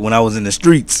that, like, when I was in the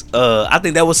streets, I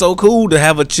think that was so cool to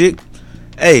have a chick.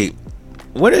 Hey,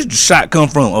 where does the shot come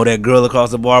from? Oh, that girl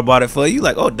across the bar bought it for you.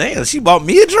 Like, oh damn, she bought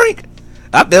me a drink.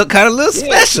 I felt kind of a little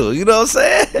special, you know what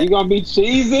I'm saying? You gonna be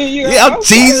cheesing? Yeah, I'm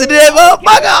cheesing that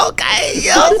motherfucker. Okay, you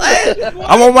know what I'm saying?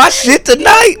 I'm on my shit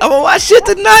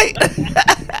tonight.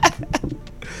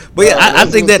 But yeah, I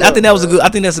think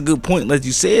that's a good point. Like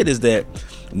you said, is that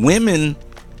women,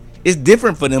 it's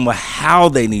different for them with how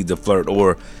they need to flirt,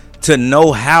 or to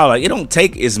know how. Like, it don't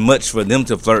take as much for them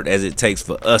to flirt as it takes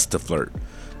for us to flirt.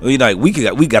 We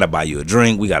gotta buy you a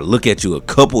drink. We gotta look at you a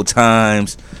couple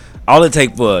times. All it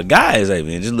take for a guy is, hey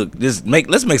man, let's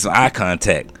make some eye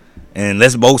contact, and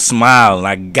let's both smile, and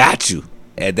I got you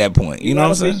at that point. You know what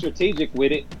I'm saying? Be strategic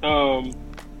with it.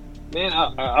 Man,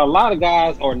 a lot of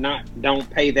guys don't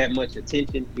pay that much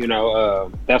attention. You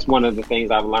know, that's one of the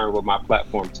things I've learned with my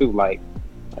platform too. Like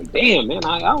damn, man,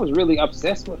 I was really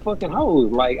obsessed with fucking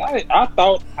hoes. Like, I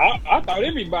thought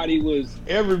everybody was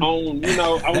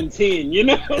on 10. You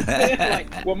know what I'm saying?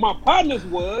 Like, well, my partners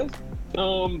was.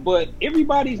 But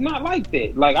everybody's not like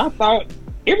that. Like, I thought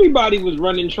everybody was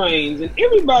running trains and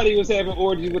everybody was having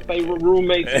orgies with their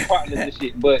roommates and partners and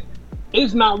shit, but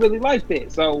it's not really like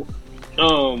that. So,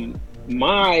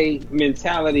 my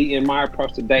mentality and my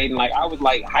approach to dating, like, I was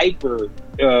like hyper,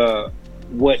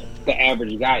 what the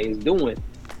average guy is doing.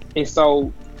 And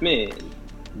so, man,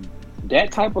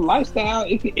 that type of lifestyle,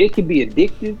 it could be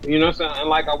addictive, you know what I'm saying? And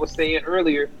like I was saying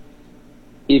earlier,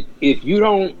 if you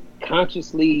don't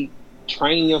consciously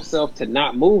train yourself to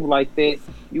not move like that,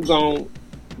 you gonna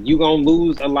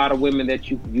lose a lot of women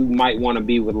that you might want to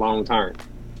be with long term.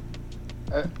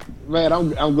 Man,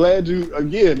 I'm glad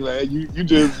man.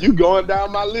 You going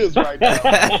down my list right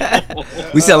now.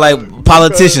 We sound like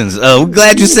politicians. We're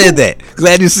glad you said that.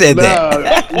 But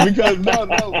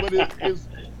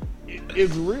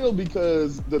it's real,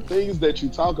 because the things that you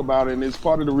talk about, and it's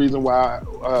part of the reason why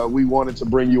we wanted to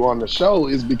bring you on the show,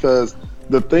 is because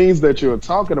the things that you're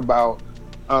talking about,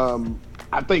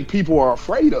 I think people are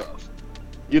afraid of.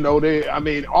 You know,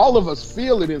 all of us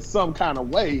feel it in some kind of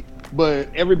way, but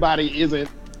everybody isn't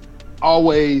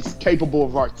always capable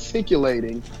of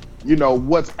articulating, you know,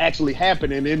 what's actually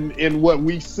happening in what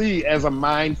we see as a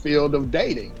minefield of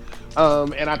dating.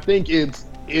 And I think it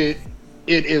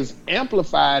is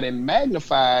amplified and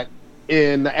magnified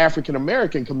in the African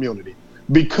American community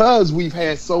because we've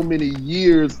had so many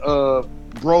years of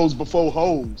bros before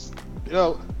hoes. You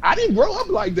know, I didn't grow up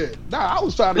like that. Nah, I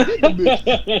was trying to get the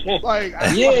bitch.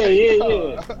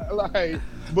 Like,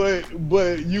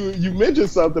 but you mentioned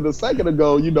something a second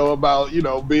ago, you know, about, you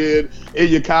know, being in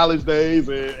your college days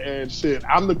and shit.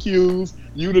 I'm the Q's,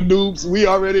 you the Noops. We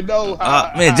already know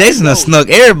man, Jason done snuck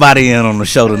everybody in on the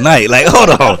show tonight. Like, hold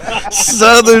on.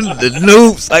 Southern, the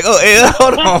Noops. Like, oh, yeah,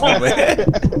 hold on, man.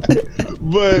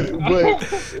 But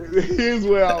here's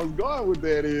where I was going with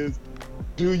that is,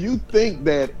 do you think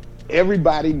that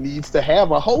everybody needs to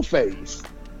have a hoe phase?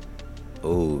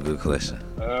 Oh, good question.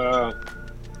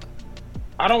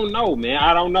 I don't know, man.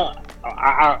 I don't know.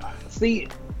 I see.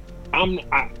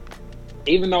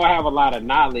 Even though I have a lot of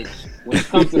knowledge when it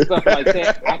comes to stuff like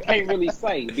that, I can't really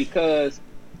say because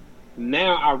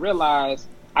now I realize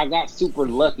I got super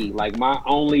lucky. Like my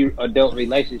only adult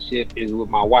relationship is with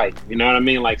my wife. You know what I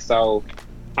mean? Like, so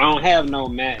I don't have no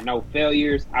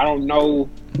failures. I don't know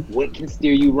what can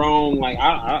steer you wrong. Like,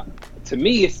 to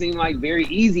me, it seemed like very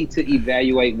easy to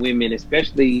evaluate women,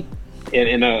 especially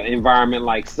in an environment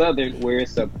like Southern, where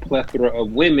it's a plethora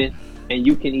of women, and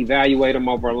you can evaluate them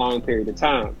over a long period of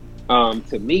time.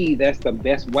 To me, that's the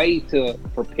best way to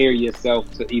prepare yourself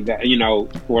to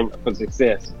for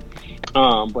success.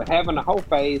 But having a hoe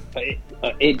phase,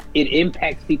 it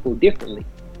impacts people differently.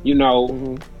 You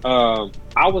know,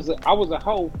 I was a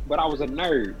hoe, but I was a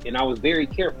nerd, and I was very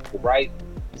careful, right?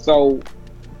 So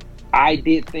I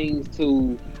did things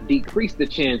to decrease the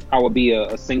chance I would be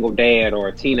a single dad or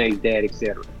a teenage dad,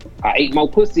 etc. I ate more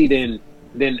pussy than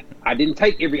I didn't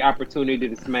take every opportunity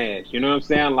to smash. You know what I'm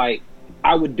saying? Like,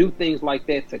 I would do things like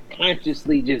that to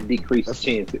consciously just decrease the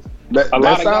chances. That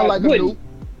sound like wouldn't.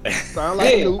 Sound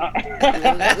like a noob.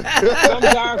 Some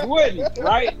guys wouldn't,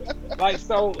 right? Like,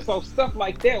 so stuff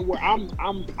like that where I'm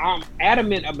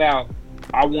adamant about.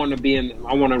 I want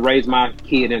to raise my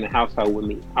kid in a household with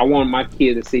me. I want my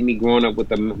kid to see me growing up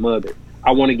with a mother.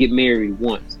 I want to get married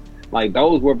once. Like,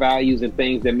 those were values and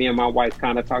things that me and my wife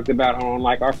kind of talked about on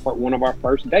like one of our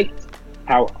first dates.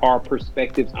 How our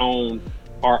perspectives on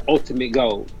our ultimate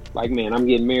goal. Like, man, I'm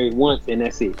getting married once and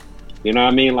that's it. You know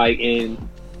what I mean? Like, and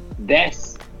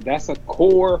that's a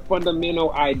core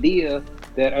fundamental idea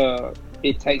that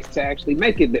it takes to actually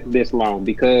make it this long,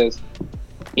 because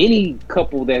any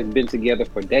couple that's been together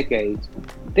for decades,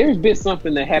 there's been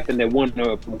something that happened that one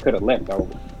of them could have left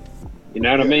over. You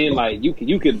know what I mean? Like,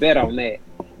 you could bet on that.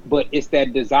 But it's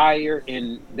that desire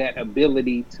and that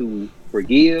ability to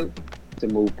forgive, to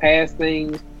move past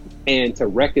things, and to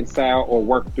reconcile or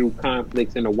work through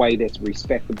conflicts in a way that's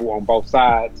respectable on both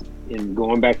sides. And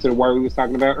going back to the word we was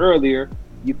talking about earlier,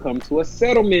 you come to a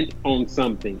settlement on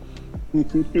something.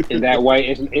 And that way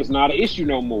it's not an issue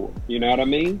no more. You know what I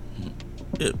mean?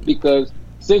 Yeah. Because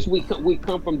since we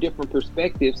come from different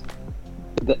perspectives,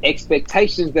 the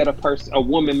expectations that a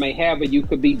woman may have of you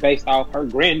could be based off her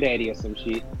granddaddy or some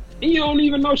shit, and you don't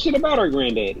even know shit about her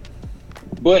granddaddy.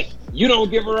 But you don't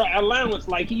give her an allowance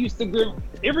like he used to give.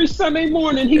 Every Sunday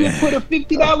morning he would put a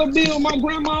 $50 bill on my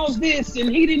grandma's this, and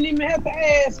he didn't even have to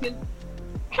ask. And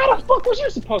how the fuck was you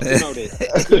supposed to know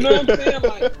that? You know what I'm saying?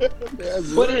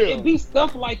 Like, but it be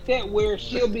stuff like that where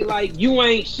she'll be like, "You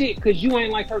ain't shit because you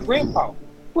ain't like her grandpa."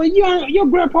 Well, your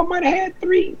grandpa might have had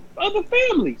 3 other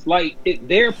families. Like,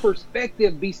 their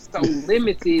perspective be so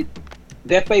limited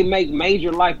that they make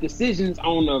major life decisions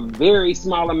on a very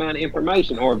small amount of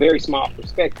information or a very small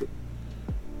perspective.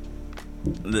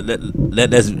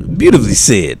 That's beautifully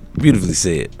said. Beautifully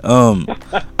said.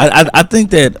 I think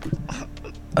that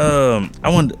I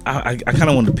kind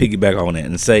of want to piggyback on that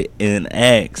and say and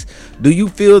ask, do you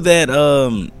feel that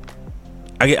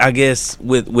I guess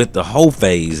with the whole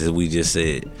phase, as we just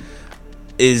said,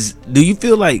 do you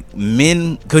feel like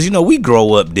men, because you know we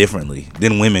grow up differently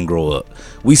than women grow up.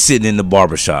 We sitting in the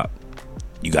barbershop,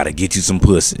 you gotta get you some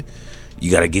pussy, you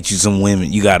gotta get you some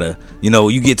women, you gotta,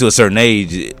 you get to a certain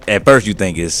age, at first you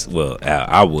think it's, well,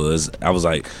 I was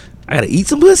like, I gotta eat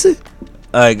some pussy.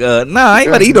 Like, nah, I ain't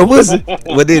about to eat no pussy.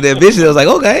 But then eventually I was like,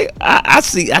 okay, I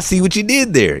see what you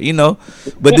did there,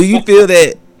 But do you feel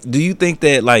that? Do you think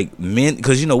that like men,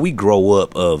 because we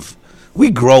grow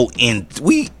in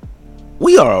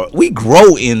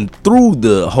through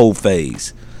the whole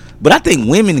phase, but I think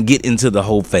women get into the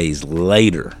whole phase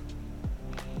later.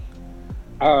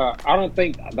 I don't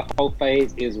think the whole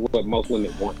phase is what most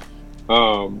women want.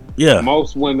 Yeah.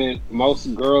 Most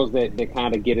girls that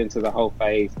kind of get into the whole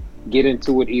phase, get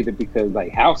into it either because they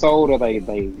household or they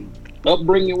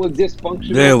upbringing was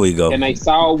dysfunctional. There we go. And they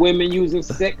saw women using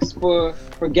sex for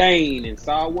gain, and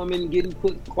saw women getting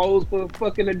put clothes for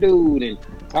fucking a dude, and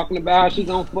talking about how she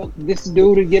gonna fuck this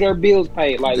dude to get her bills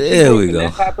paid. Like, there we go.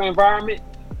 That type of environment,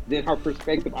 then her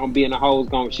perspective on being a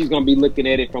hoe she's gonna be looking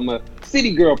at it from a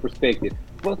city girl perspective.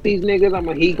 Fuck these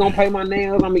niggas. He gonna pay my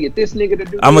nails. I'm gonna get this nigga to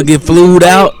do. I'm gonna get flued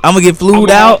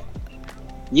out.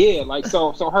 Yeah, like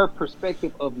so her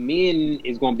perspective of men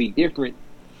is gonna be different.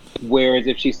 Whereas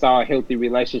if she saw a healthy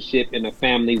relationship and a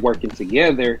family working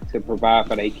together to provide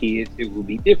for their kids, it would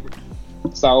be different.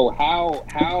 So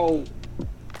how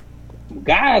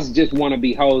guys just want to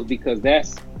be hoes because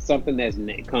that's something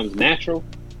that comes natural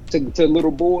to little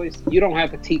boys. You don't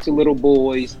have to teach little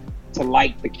boys to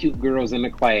like the cute girls in the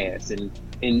class and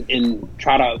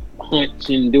try to hunch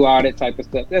and do all that type of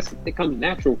stuff. It comes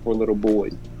natural for little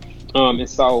boys. And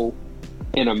so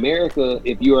in America,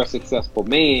 if you're a successful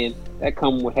man, that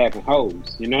comes with having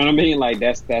hoes. You know what I mean? Like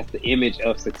that's the image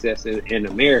of success in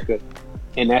America,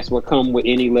 and that's what comes with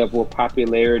any level of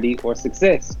popularity or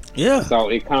success. Yeah. So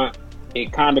it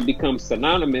kind of becomes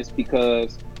synonymous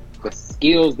because the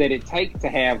skills that it takes to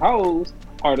have hoes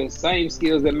are the same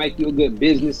skills that make you a good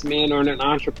businessman or an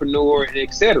entrepreneur,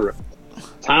 etc.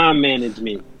 Time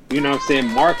management, you know what I'm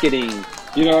saying? Marketing,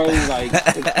 you know, like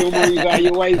consumer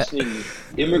evaluation,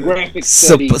 demographic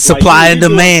studies, supply and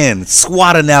demand,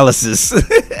 SWOT analysis.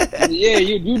 Yeah,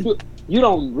 you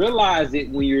don't realize it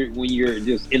when you're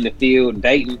just in the field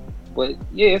dating, but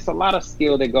yeah, it's a lot of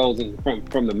skill that goes in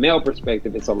from the male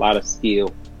perspective. It's a lot of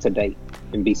skill to date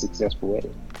and be successful at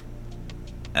it.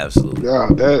 Absolutely.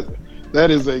 Yeah,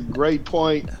 that is a great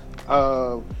point.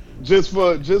 Just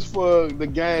for the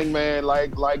gang, man,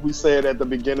 like we said at the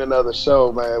beginning of the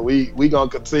show, man, we gonna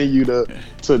continue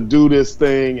to do this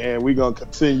thing, and we gonna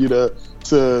continue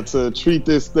to treat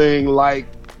this thing like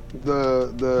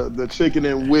the chicken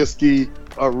and whiskey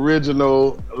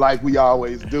original, like we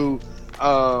always do.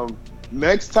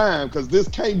 Next time, because this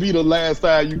can't be the last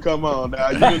time you come on.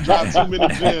 Now you done dropped too many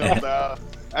gems. Now,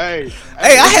 hey, I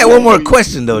had one more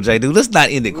question though, J. Dude. Let's not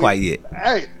end it quite yet.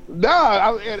 Hey,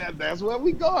 that's where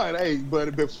we going. Hey,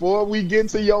 but before we get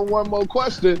to your one more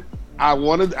question, I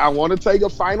want to take a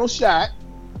final shot.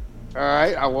 All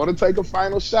right, I want to take a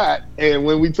final shot, and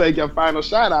when we take our final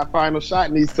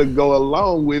shot needs to go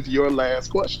along with your last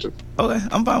question. Okay,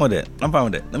 I'm fine with that.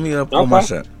 Let me pour my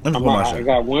shot. I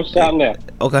got one shot left.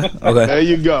 Okay. There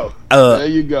you go. There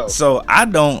you go. So I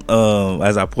don't,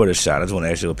 as I pour the shot, I just want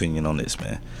to ask your opinion on this,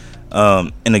 man.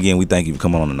 And again, we thank you for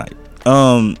coming on tonight.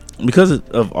 Because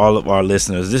of all of our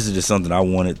listeners, this is just something I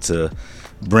wanted to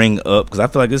bring up because I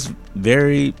feel like it's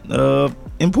very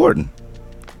important.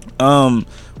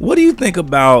 What do you think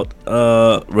about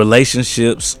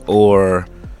relationships or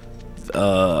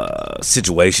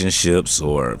situationships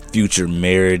or future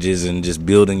marriages and just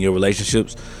building your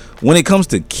relationships when it comes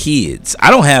to kids? I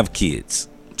don't have kids,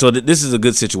 so this is a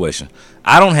good situation.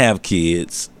 I don't have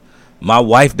kids. My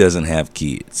wife doesn't have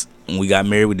kids. When we got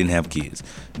married, we didn't have kids.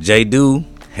 J. Do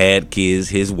had kids.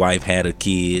 His wife had a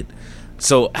kid.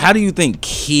 So how do you think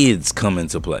kids come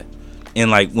into play?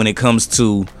 And like when it comes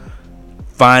to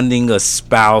finding a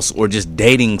spouse or just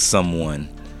dating someone,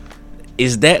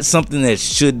 is that something that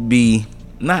should be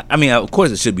not? I mean, of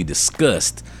course it should be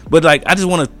discussed, but like I just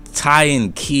want to tie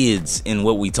in kids in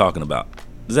what we talking about.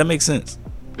 Does that make sense?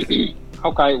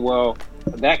 Okay, well,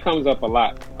 that comes up a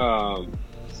lot.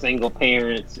 Single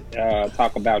parents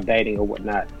talk about dating or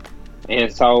whatnot,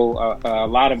 and so a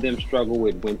lot of them struggle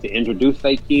with when to introduce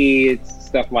their kids,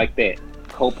 stuff like that.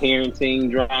 Co-parenting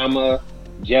drama,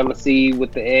 jealousy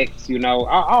with the ex, you know,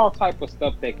 all type of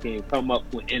stuff that can come up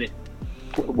with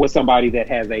somebody that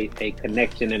has a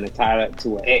connection and a tie up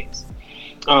to an ex.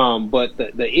 But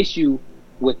the issue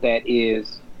with that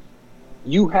is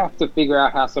you have to figure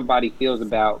out how somebody feels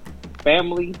about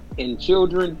family and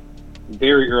children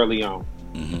very early on.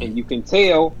 Mm-hmm. And you can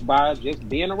tell by just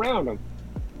being around them.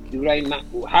 Do they not?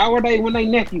 How are they when their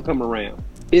nephew come around?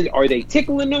 Are they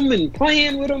tickling them and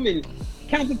playing with them and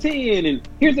count to 10 and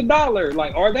here's $1?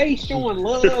 Like, are they showing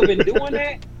love and doing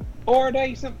that, or are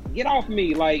they get off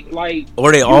me? Like,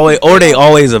 or they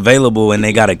always available and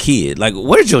they got a kid? Like,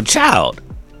 where's your child?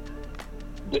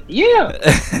 Yeah,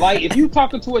 like if you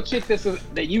talking to a chick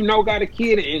that you know got a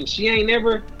kid and she ain't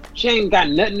got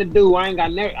nothing to do. I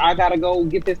gotta go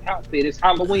get this outfit. It's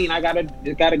Halloween. I gotta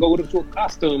go to a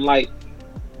costume. Like,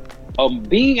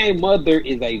 being a mother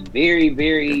is a very,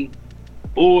 very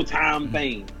full-time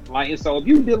thing. Like, and so if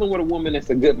you're dealing with a woman that's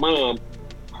a good mom,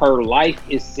 her life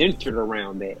is centered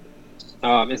around that.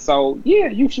 And so, yeah,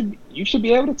 you should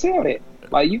be able to tell that.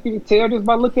 Like, you can tell just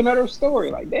by looking at her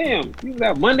story. Like, damn, you was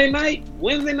out Monday night,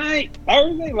 Wednesday night,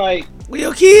 Thursday. Like, where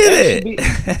your kid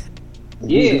at?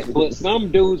 Yeah, but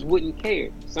some dudes wouldn't care.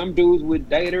 Some dudes would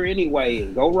date her anyway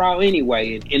and go raw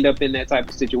anyway and end up in that type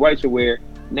of situation where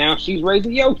now she's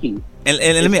raising your kid. And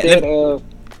let me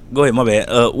go ahead. My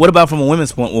bad. What about from a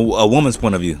woman's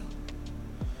point of view?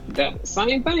 That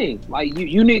same thing. Like,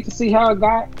 you need to see how a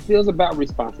guy feels about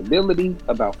responsibility,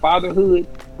 about fatherhood.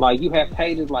 Like, you have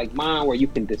pages like mine where you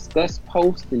can discuss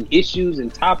posts and issues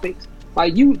and topics.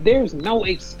 Like, there's no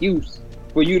excuse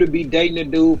for you to be dating a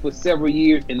dude for several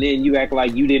years and then you act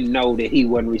like you didn't know that he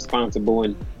wasn't responsible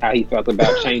and how he felt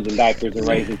about changing diapers and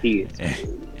raising kids.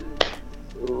 Man,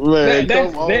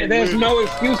 there's no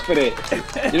excuse for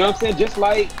that. You know what I'm saying? Just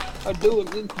like a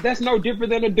dude, that's no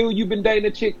different than a dude you've been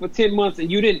dating a chick for 10 months and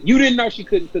you didn't know she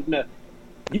couldn't cook nothing.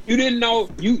 You didn't know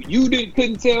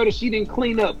couldn't tell that she didn't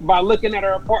clean up by looking at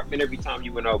her apartment every time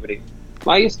you went over there.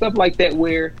 Like, it's stuff like that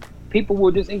where people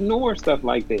will just ignore stuff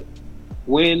like that.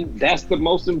 When that's the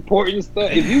most important stuff.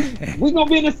 If we're gonna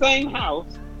be in the same house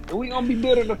and we're gonna be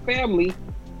building a family,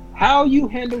 how you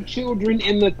handle children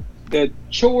and the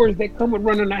chores that come with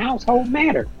running the household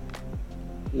matter.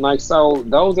 Like, so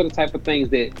those are the type of things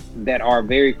that are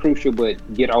very crucial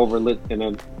but get overlooked in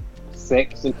a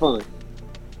sex and fun.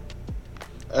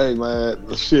 Hey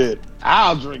man, shit,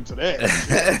 I'll drink to that.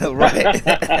 Right.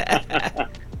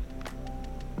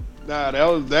 Nah,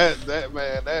 that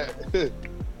man.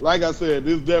 Like I said,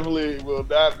 this definitely will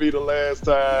not be the last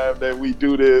time that we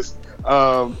do this.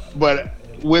 But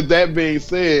with that being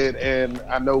said, and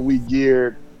I know we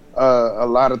geared a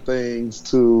lot of things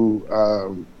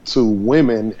to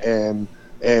women and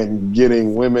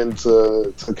getting women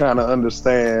to kind of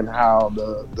understand how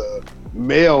the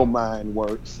male mind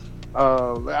works.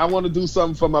 I want to do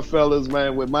something for my fellas,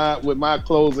 man, with my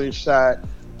closing shot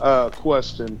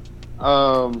question.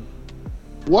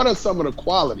 What are some of the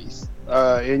qualities?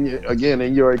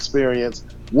 In your experience,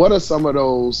 what are some of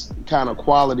those kind of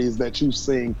qualities that you've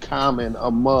seen common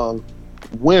among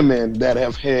women that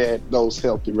have had those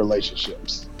healthy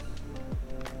relationships?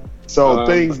 So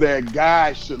things that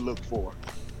guys should look for.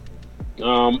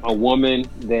 A woman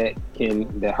that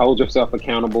holds herself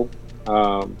accountable,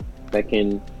 that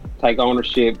can take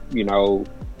ownership,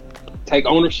 take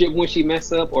ownership when she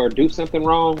mess up or do something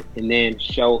wrong, and then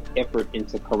show effort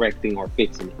into correcting or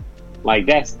fixing it. Like,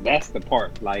 that's the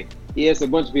part. Like, yeah, it's a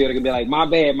bunch of people that can be like, my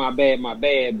bad,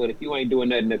 but if you ain't doing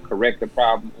nothing to correct the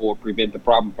problem or prevent the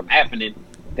problem from happening,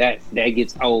 that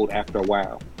gets old after a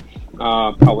while.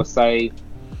 I would say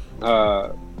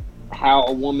how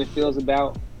a woman feels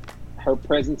about her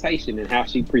presentation and how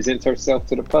she presents herself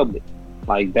to the public.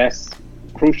 Like, that's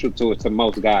crucial to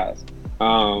most guys.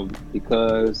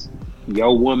 Because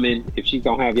your woman, if she's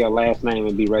gonna have your last name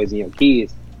and be raising your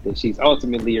kids, then she's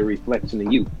ultimately a reflection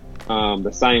of you.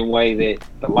 The same way that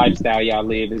the lifestyle y'all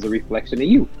live is a reflection of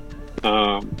you.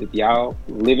 If y'all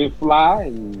living fly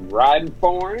and riding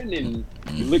foreign and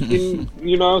looking,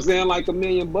 like $1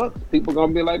 million, people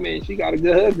gonna be like, man, she got a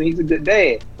good husband, he's a good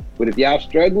dad. But if y'all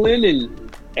struggling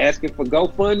and asking for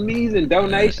GoFundMes and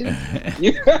donations,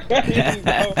 you're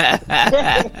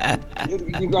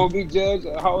gonna be judged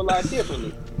a whole lot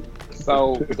differently.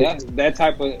 So that's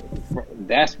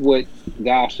what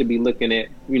guys should be looking at,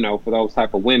 for those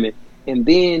type of women. And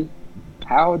then,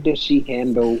 how does she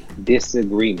handle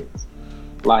disagreements?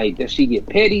 Like, does she get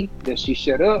petty? Does she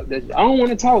shut up? I don't want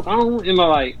to talk.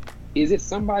 Is it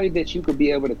somebody that you could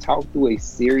be able to talk through a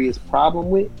serious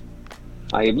problem with?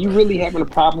 Like, if you really having a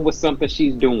problem with something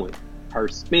she's doing, her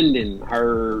spending,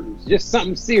 her just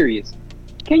something serious,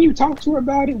 can you talk to her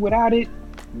about it without it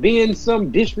being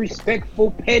some disrespectful,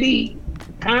 petty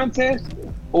contest?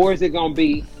 Or is it going to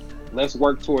be, let's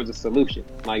work towards a solution?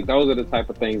 Like, those are the type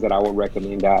of things that I would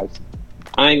recommend, guys.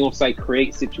 I ain't going to say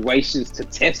create situations to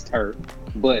test her,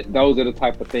 but those are the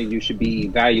type of things you should be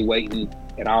evaluating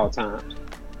at all times.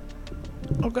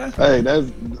 Okay. Hey,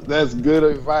 that's good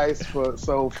advice for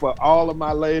all of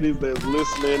my ladies that's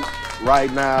listening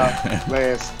right now,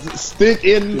 man. Stay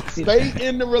in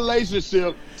the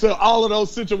relationship till all of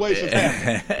those situations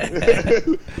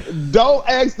happen. Don't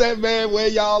ask that man where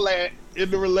y'all at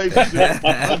in the relationship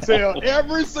until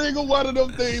every single one of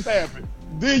them things happen.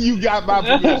 Then you got my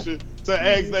permission to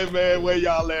ask that man where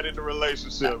y'all at in the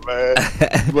relationship, man.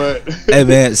 But hey,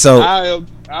 man, so I'm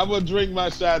gonna drink my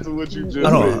shot to what you just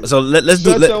said. So let's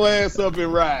shut your ass up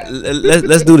and ride.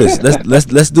 Let's do this.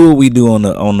 Let's do what we do on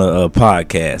the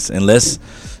podcast, and let's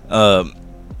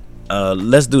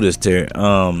do this, Terry.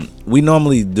 We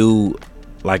normally do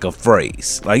like a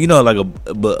phrase, like like a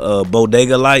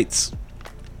bodega lights.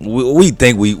 We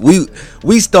think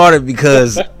we started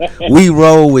because we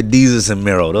roll with Jesus and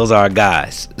Miro. Those are our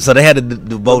guys. So they had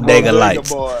the bodega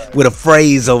lights boy. with a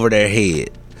phrase over their head.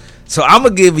 So I'm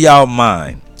gonna give y'all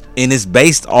mine, and it's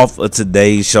based off of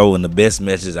today's show and the best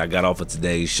message I got off of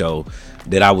today's show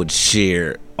that I would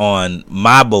share on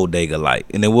my bodega light,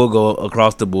 and then we'll go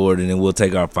across the board, and then we'll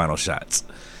take our final shots.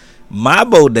 My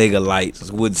bodega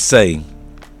lights would say,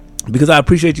 because I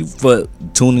appreciate you for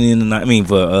tuning in tonight. I mean,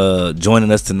 for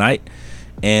joining us tonight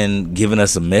and giving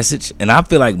us a message. And I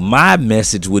feel like my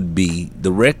message would be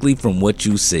directly from what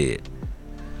you said.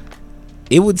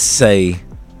 It would say,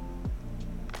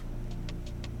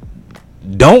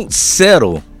 don't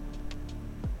settle,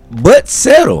 but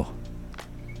settle.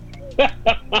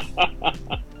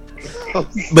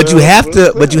 But you have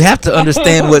to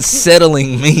understand what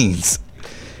settling means.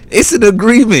 It's an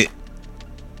agreement.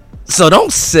 So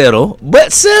don't settle,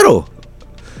 but settle.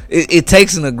 It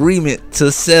takes an agreement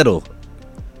to settle.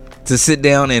 To sit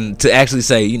down and to actually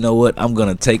say, you know what, I'm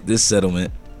gonna take this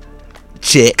settlement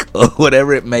check or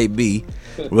whatever it may be,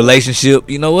 relationship.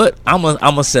 You know what, I'm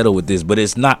gonna settle with this, but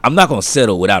I'm not gonna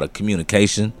settle without a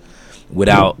communication,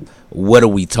 without what are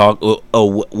we talking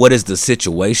or what is the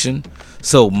situation.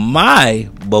 So my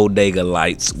bodega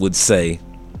lights would say,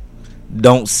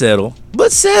 don't settle,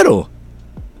 but settle.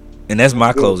 And that's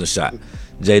my closing shot.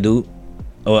 J Dude,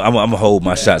 I'm gonna hold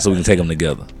my shot so we can take them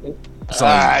together. All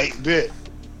right, bet.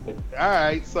 All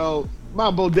right, so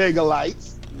my bodega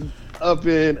lights up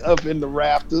in the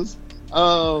rafters.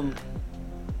 I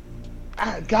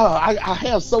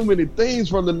have so many things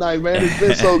from the night, man. It's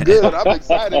been so good. I'm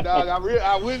excited, dog. I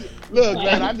wish. Look,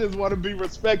 man, I just want to be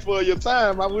respectful of your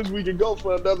time. I wish we could go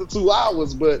for another 2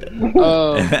 hours, but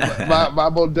my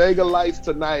bodega lights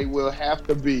tonight will have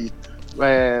to be,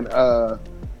 man,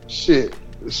 shit,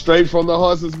 straight from the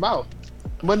horse's mouth.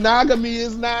 Monogamy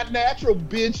is not natural,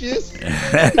 bitches.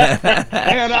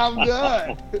 And I'm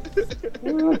done.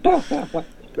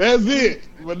 That's it.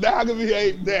 Monogamy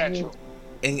ain't natural.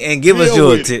 And give us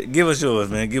yours. Give us yours,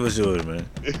 man. Give us yours, man.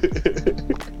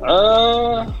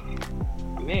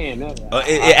 Man.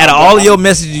 Out of all your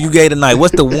messages you gave tonight,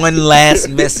 what's the one last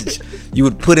message you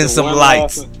would put in some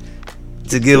lights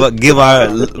to give our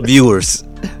viewers?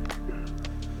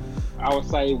 I would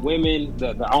say women,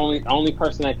 the only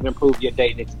person that can improve your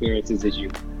dating experiences is you.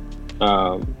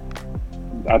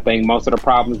 I think most of the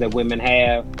problems that women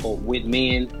have or with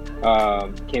men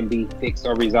can be fixed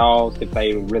or resolved if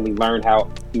they really learn how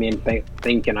men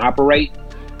think and operate,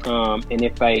 and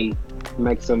if they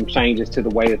make some changes to the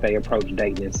way that they approach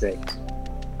dating and sex.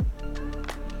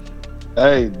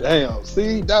 Hey, damn!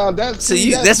 See, dog,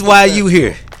 that's why you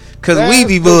here. Cause we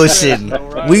be bullshitting.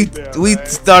 Right, we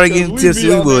started getting tipsy.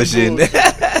 We bullshitting.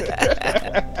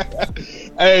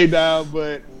 Hey, dog,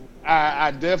 but I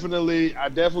definitely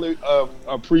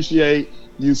appreciate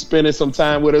you spending some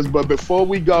time with us. But before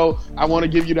we go, I want to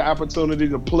give you the opportunity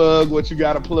to plug what you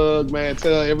got to plug, man.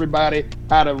 Tell everybody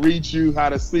how to reach you, how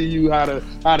to see you, how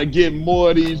to get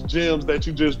more of these gems that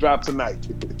you just dropped tonight.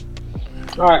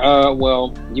 All right.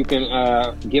 Well, you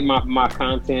can get my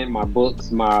content, my books,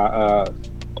 my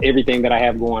everything that I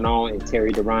have going on at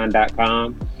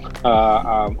terryduran.com.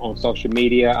 On social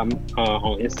media, I'm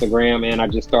on Instagram, and I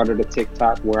just started a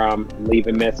TikTok where I'm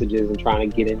leaving messages and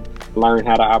trying to learn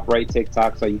how to operate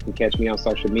TikTok. So you can catch me on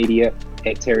social media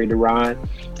at Terry Duran.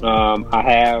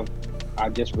 I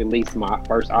just released my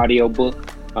first audio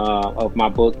book of my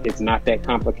book. It's Not That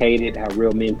Complicated: How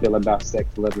Real Men Feel About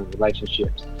Sex, Love, and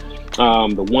Relationships.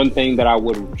 The one thing that I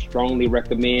would strongly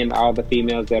recommend all the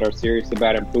females that are serious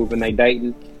about improving their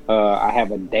dating, I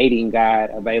have a dating guide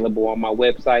available on my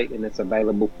website, and it's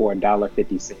available for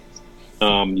 $1.50.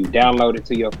 You download it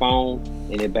to your phone,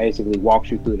 and it basically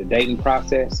walks you through the dating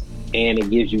process, and it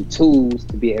gives you tools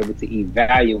to be able to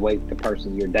evaluate the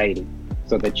person you're dating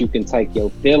so that you can take your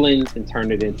feelings and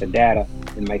turn it into data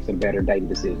and make some better dating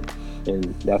decisions. And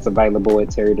that's available at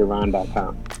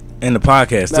terryduran.com. And the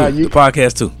podcast too. The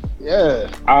podcast too. Yeah.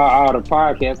 The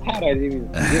podcast. How did I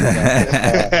even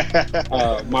get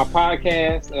about my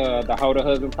podcast, the Hold a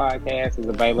Husband podcast, is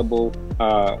available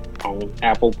on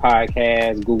Apple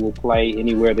Podcasts, Google Play,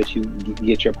 anywhere that you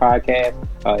get your podcast.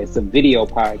 It's a video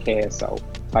podcast, so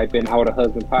type in Hold a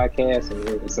Husband podcast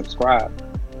and subscribe.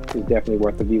 It's definitely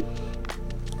worth a view.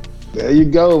 There you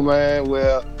go, man.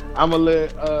 Well, I'm gonna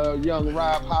let young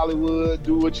Rob Hollywood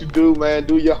do what you do, man.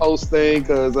 Do your host thing,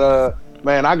 cause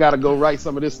man, I gotta go write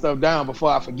some of this stuff down before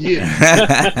I forget.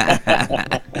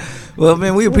 Well,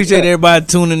 man, we appreciate everybody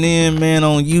tuning in, man,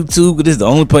 on YouTube. This is the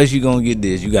only place you're gonna get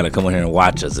this. You gotta come on here and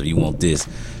watch us if you want this.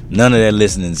 None of that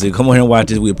listening. So come on here and watch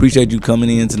this. We appreciate you coming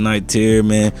in tonight, Terry,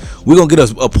 man. We're gonna get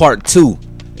us a part 2.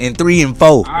 and 3 and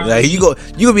 4. Like you gonna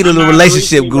be the little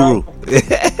relationship guru.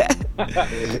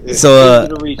 So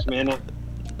reach, man.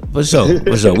 For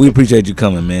sure. We appreciate you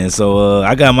coming, man. So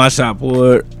I got my shot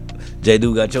poured. J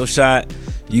Dude got your shot.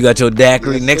 You got your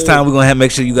daiquiri. Yes, Next sir. time we're gonna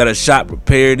make sure you got a shot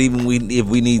prepared, even if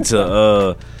we need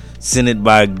to send it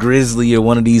by Grizzly or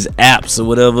one of these apps or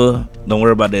whatever. Don't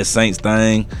worry about that Saints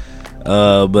thing.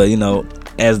 But you know,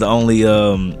 as the only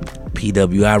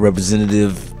PWI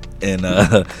representative, and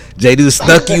J Dude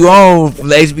snuck you on from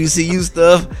the HBCU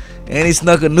stuff. And he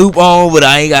snuck a Noop on, but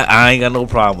I ain't got no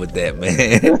problem with that,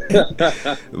 man.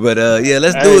 But yeah,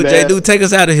 let's do it, J Dude. Take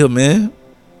us out of here, man.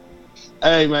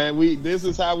 Hey man, this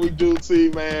is how we do, T,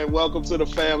 man. Welcome to the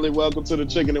family. Welcome to the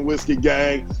Chicken and Whiskey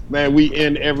Gang, man. We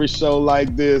end every show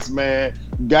like this, man.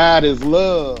 God is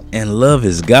love, and love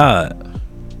is God.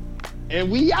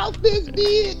 And we out this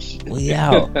bitch. We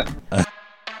out.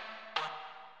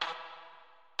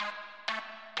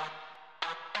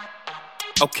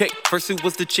 Okay, first it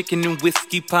was the Chicken and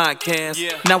Whiskey Podcast.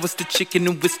 Yeah. Now it's the Chicken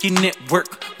and Whiskey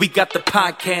Network. We got the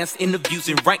podcast, interviews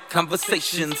and right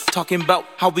conversations. Talking about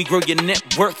how we grow your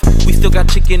net worth. We still got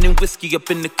chicken and whiskey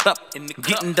up in the cup.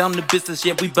 Getting down to business,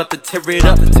 yeah, we about to tear it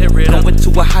up. Going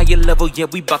to a higher level, yeah,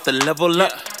 we about to level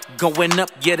up. Going up,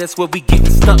 yeah, that's where we getting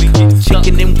stuck.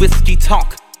 Chicken and Whiskey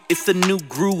Talk. It's a new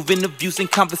groove, interviews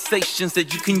and conversations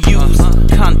that you can use.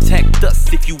 Contact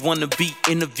us if you wanna be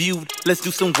interviewed. Let's do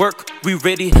some work, we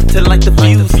ready to light the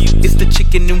fuse. It's the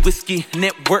Chicken and Whiskey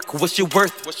Network, what's your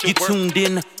worth? You tuned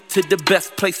in to the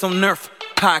best place on earth.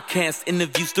 Podcast,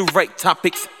 interviews, the right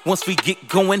topics. Once we get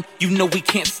going, you know we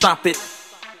can't stop it.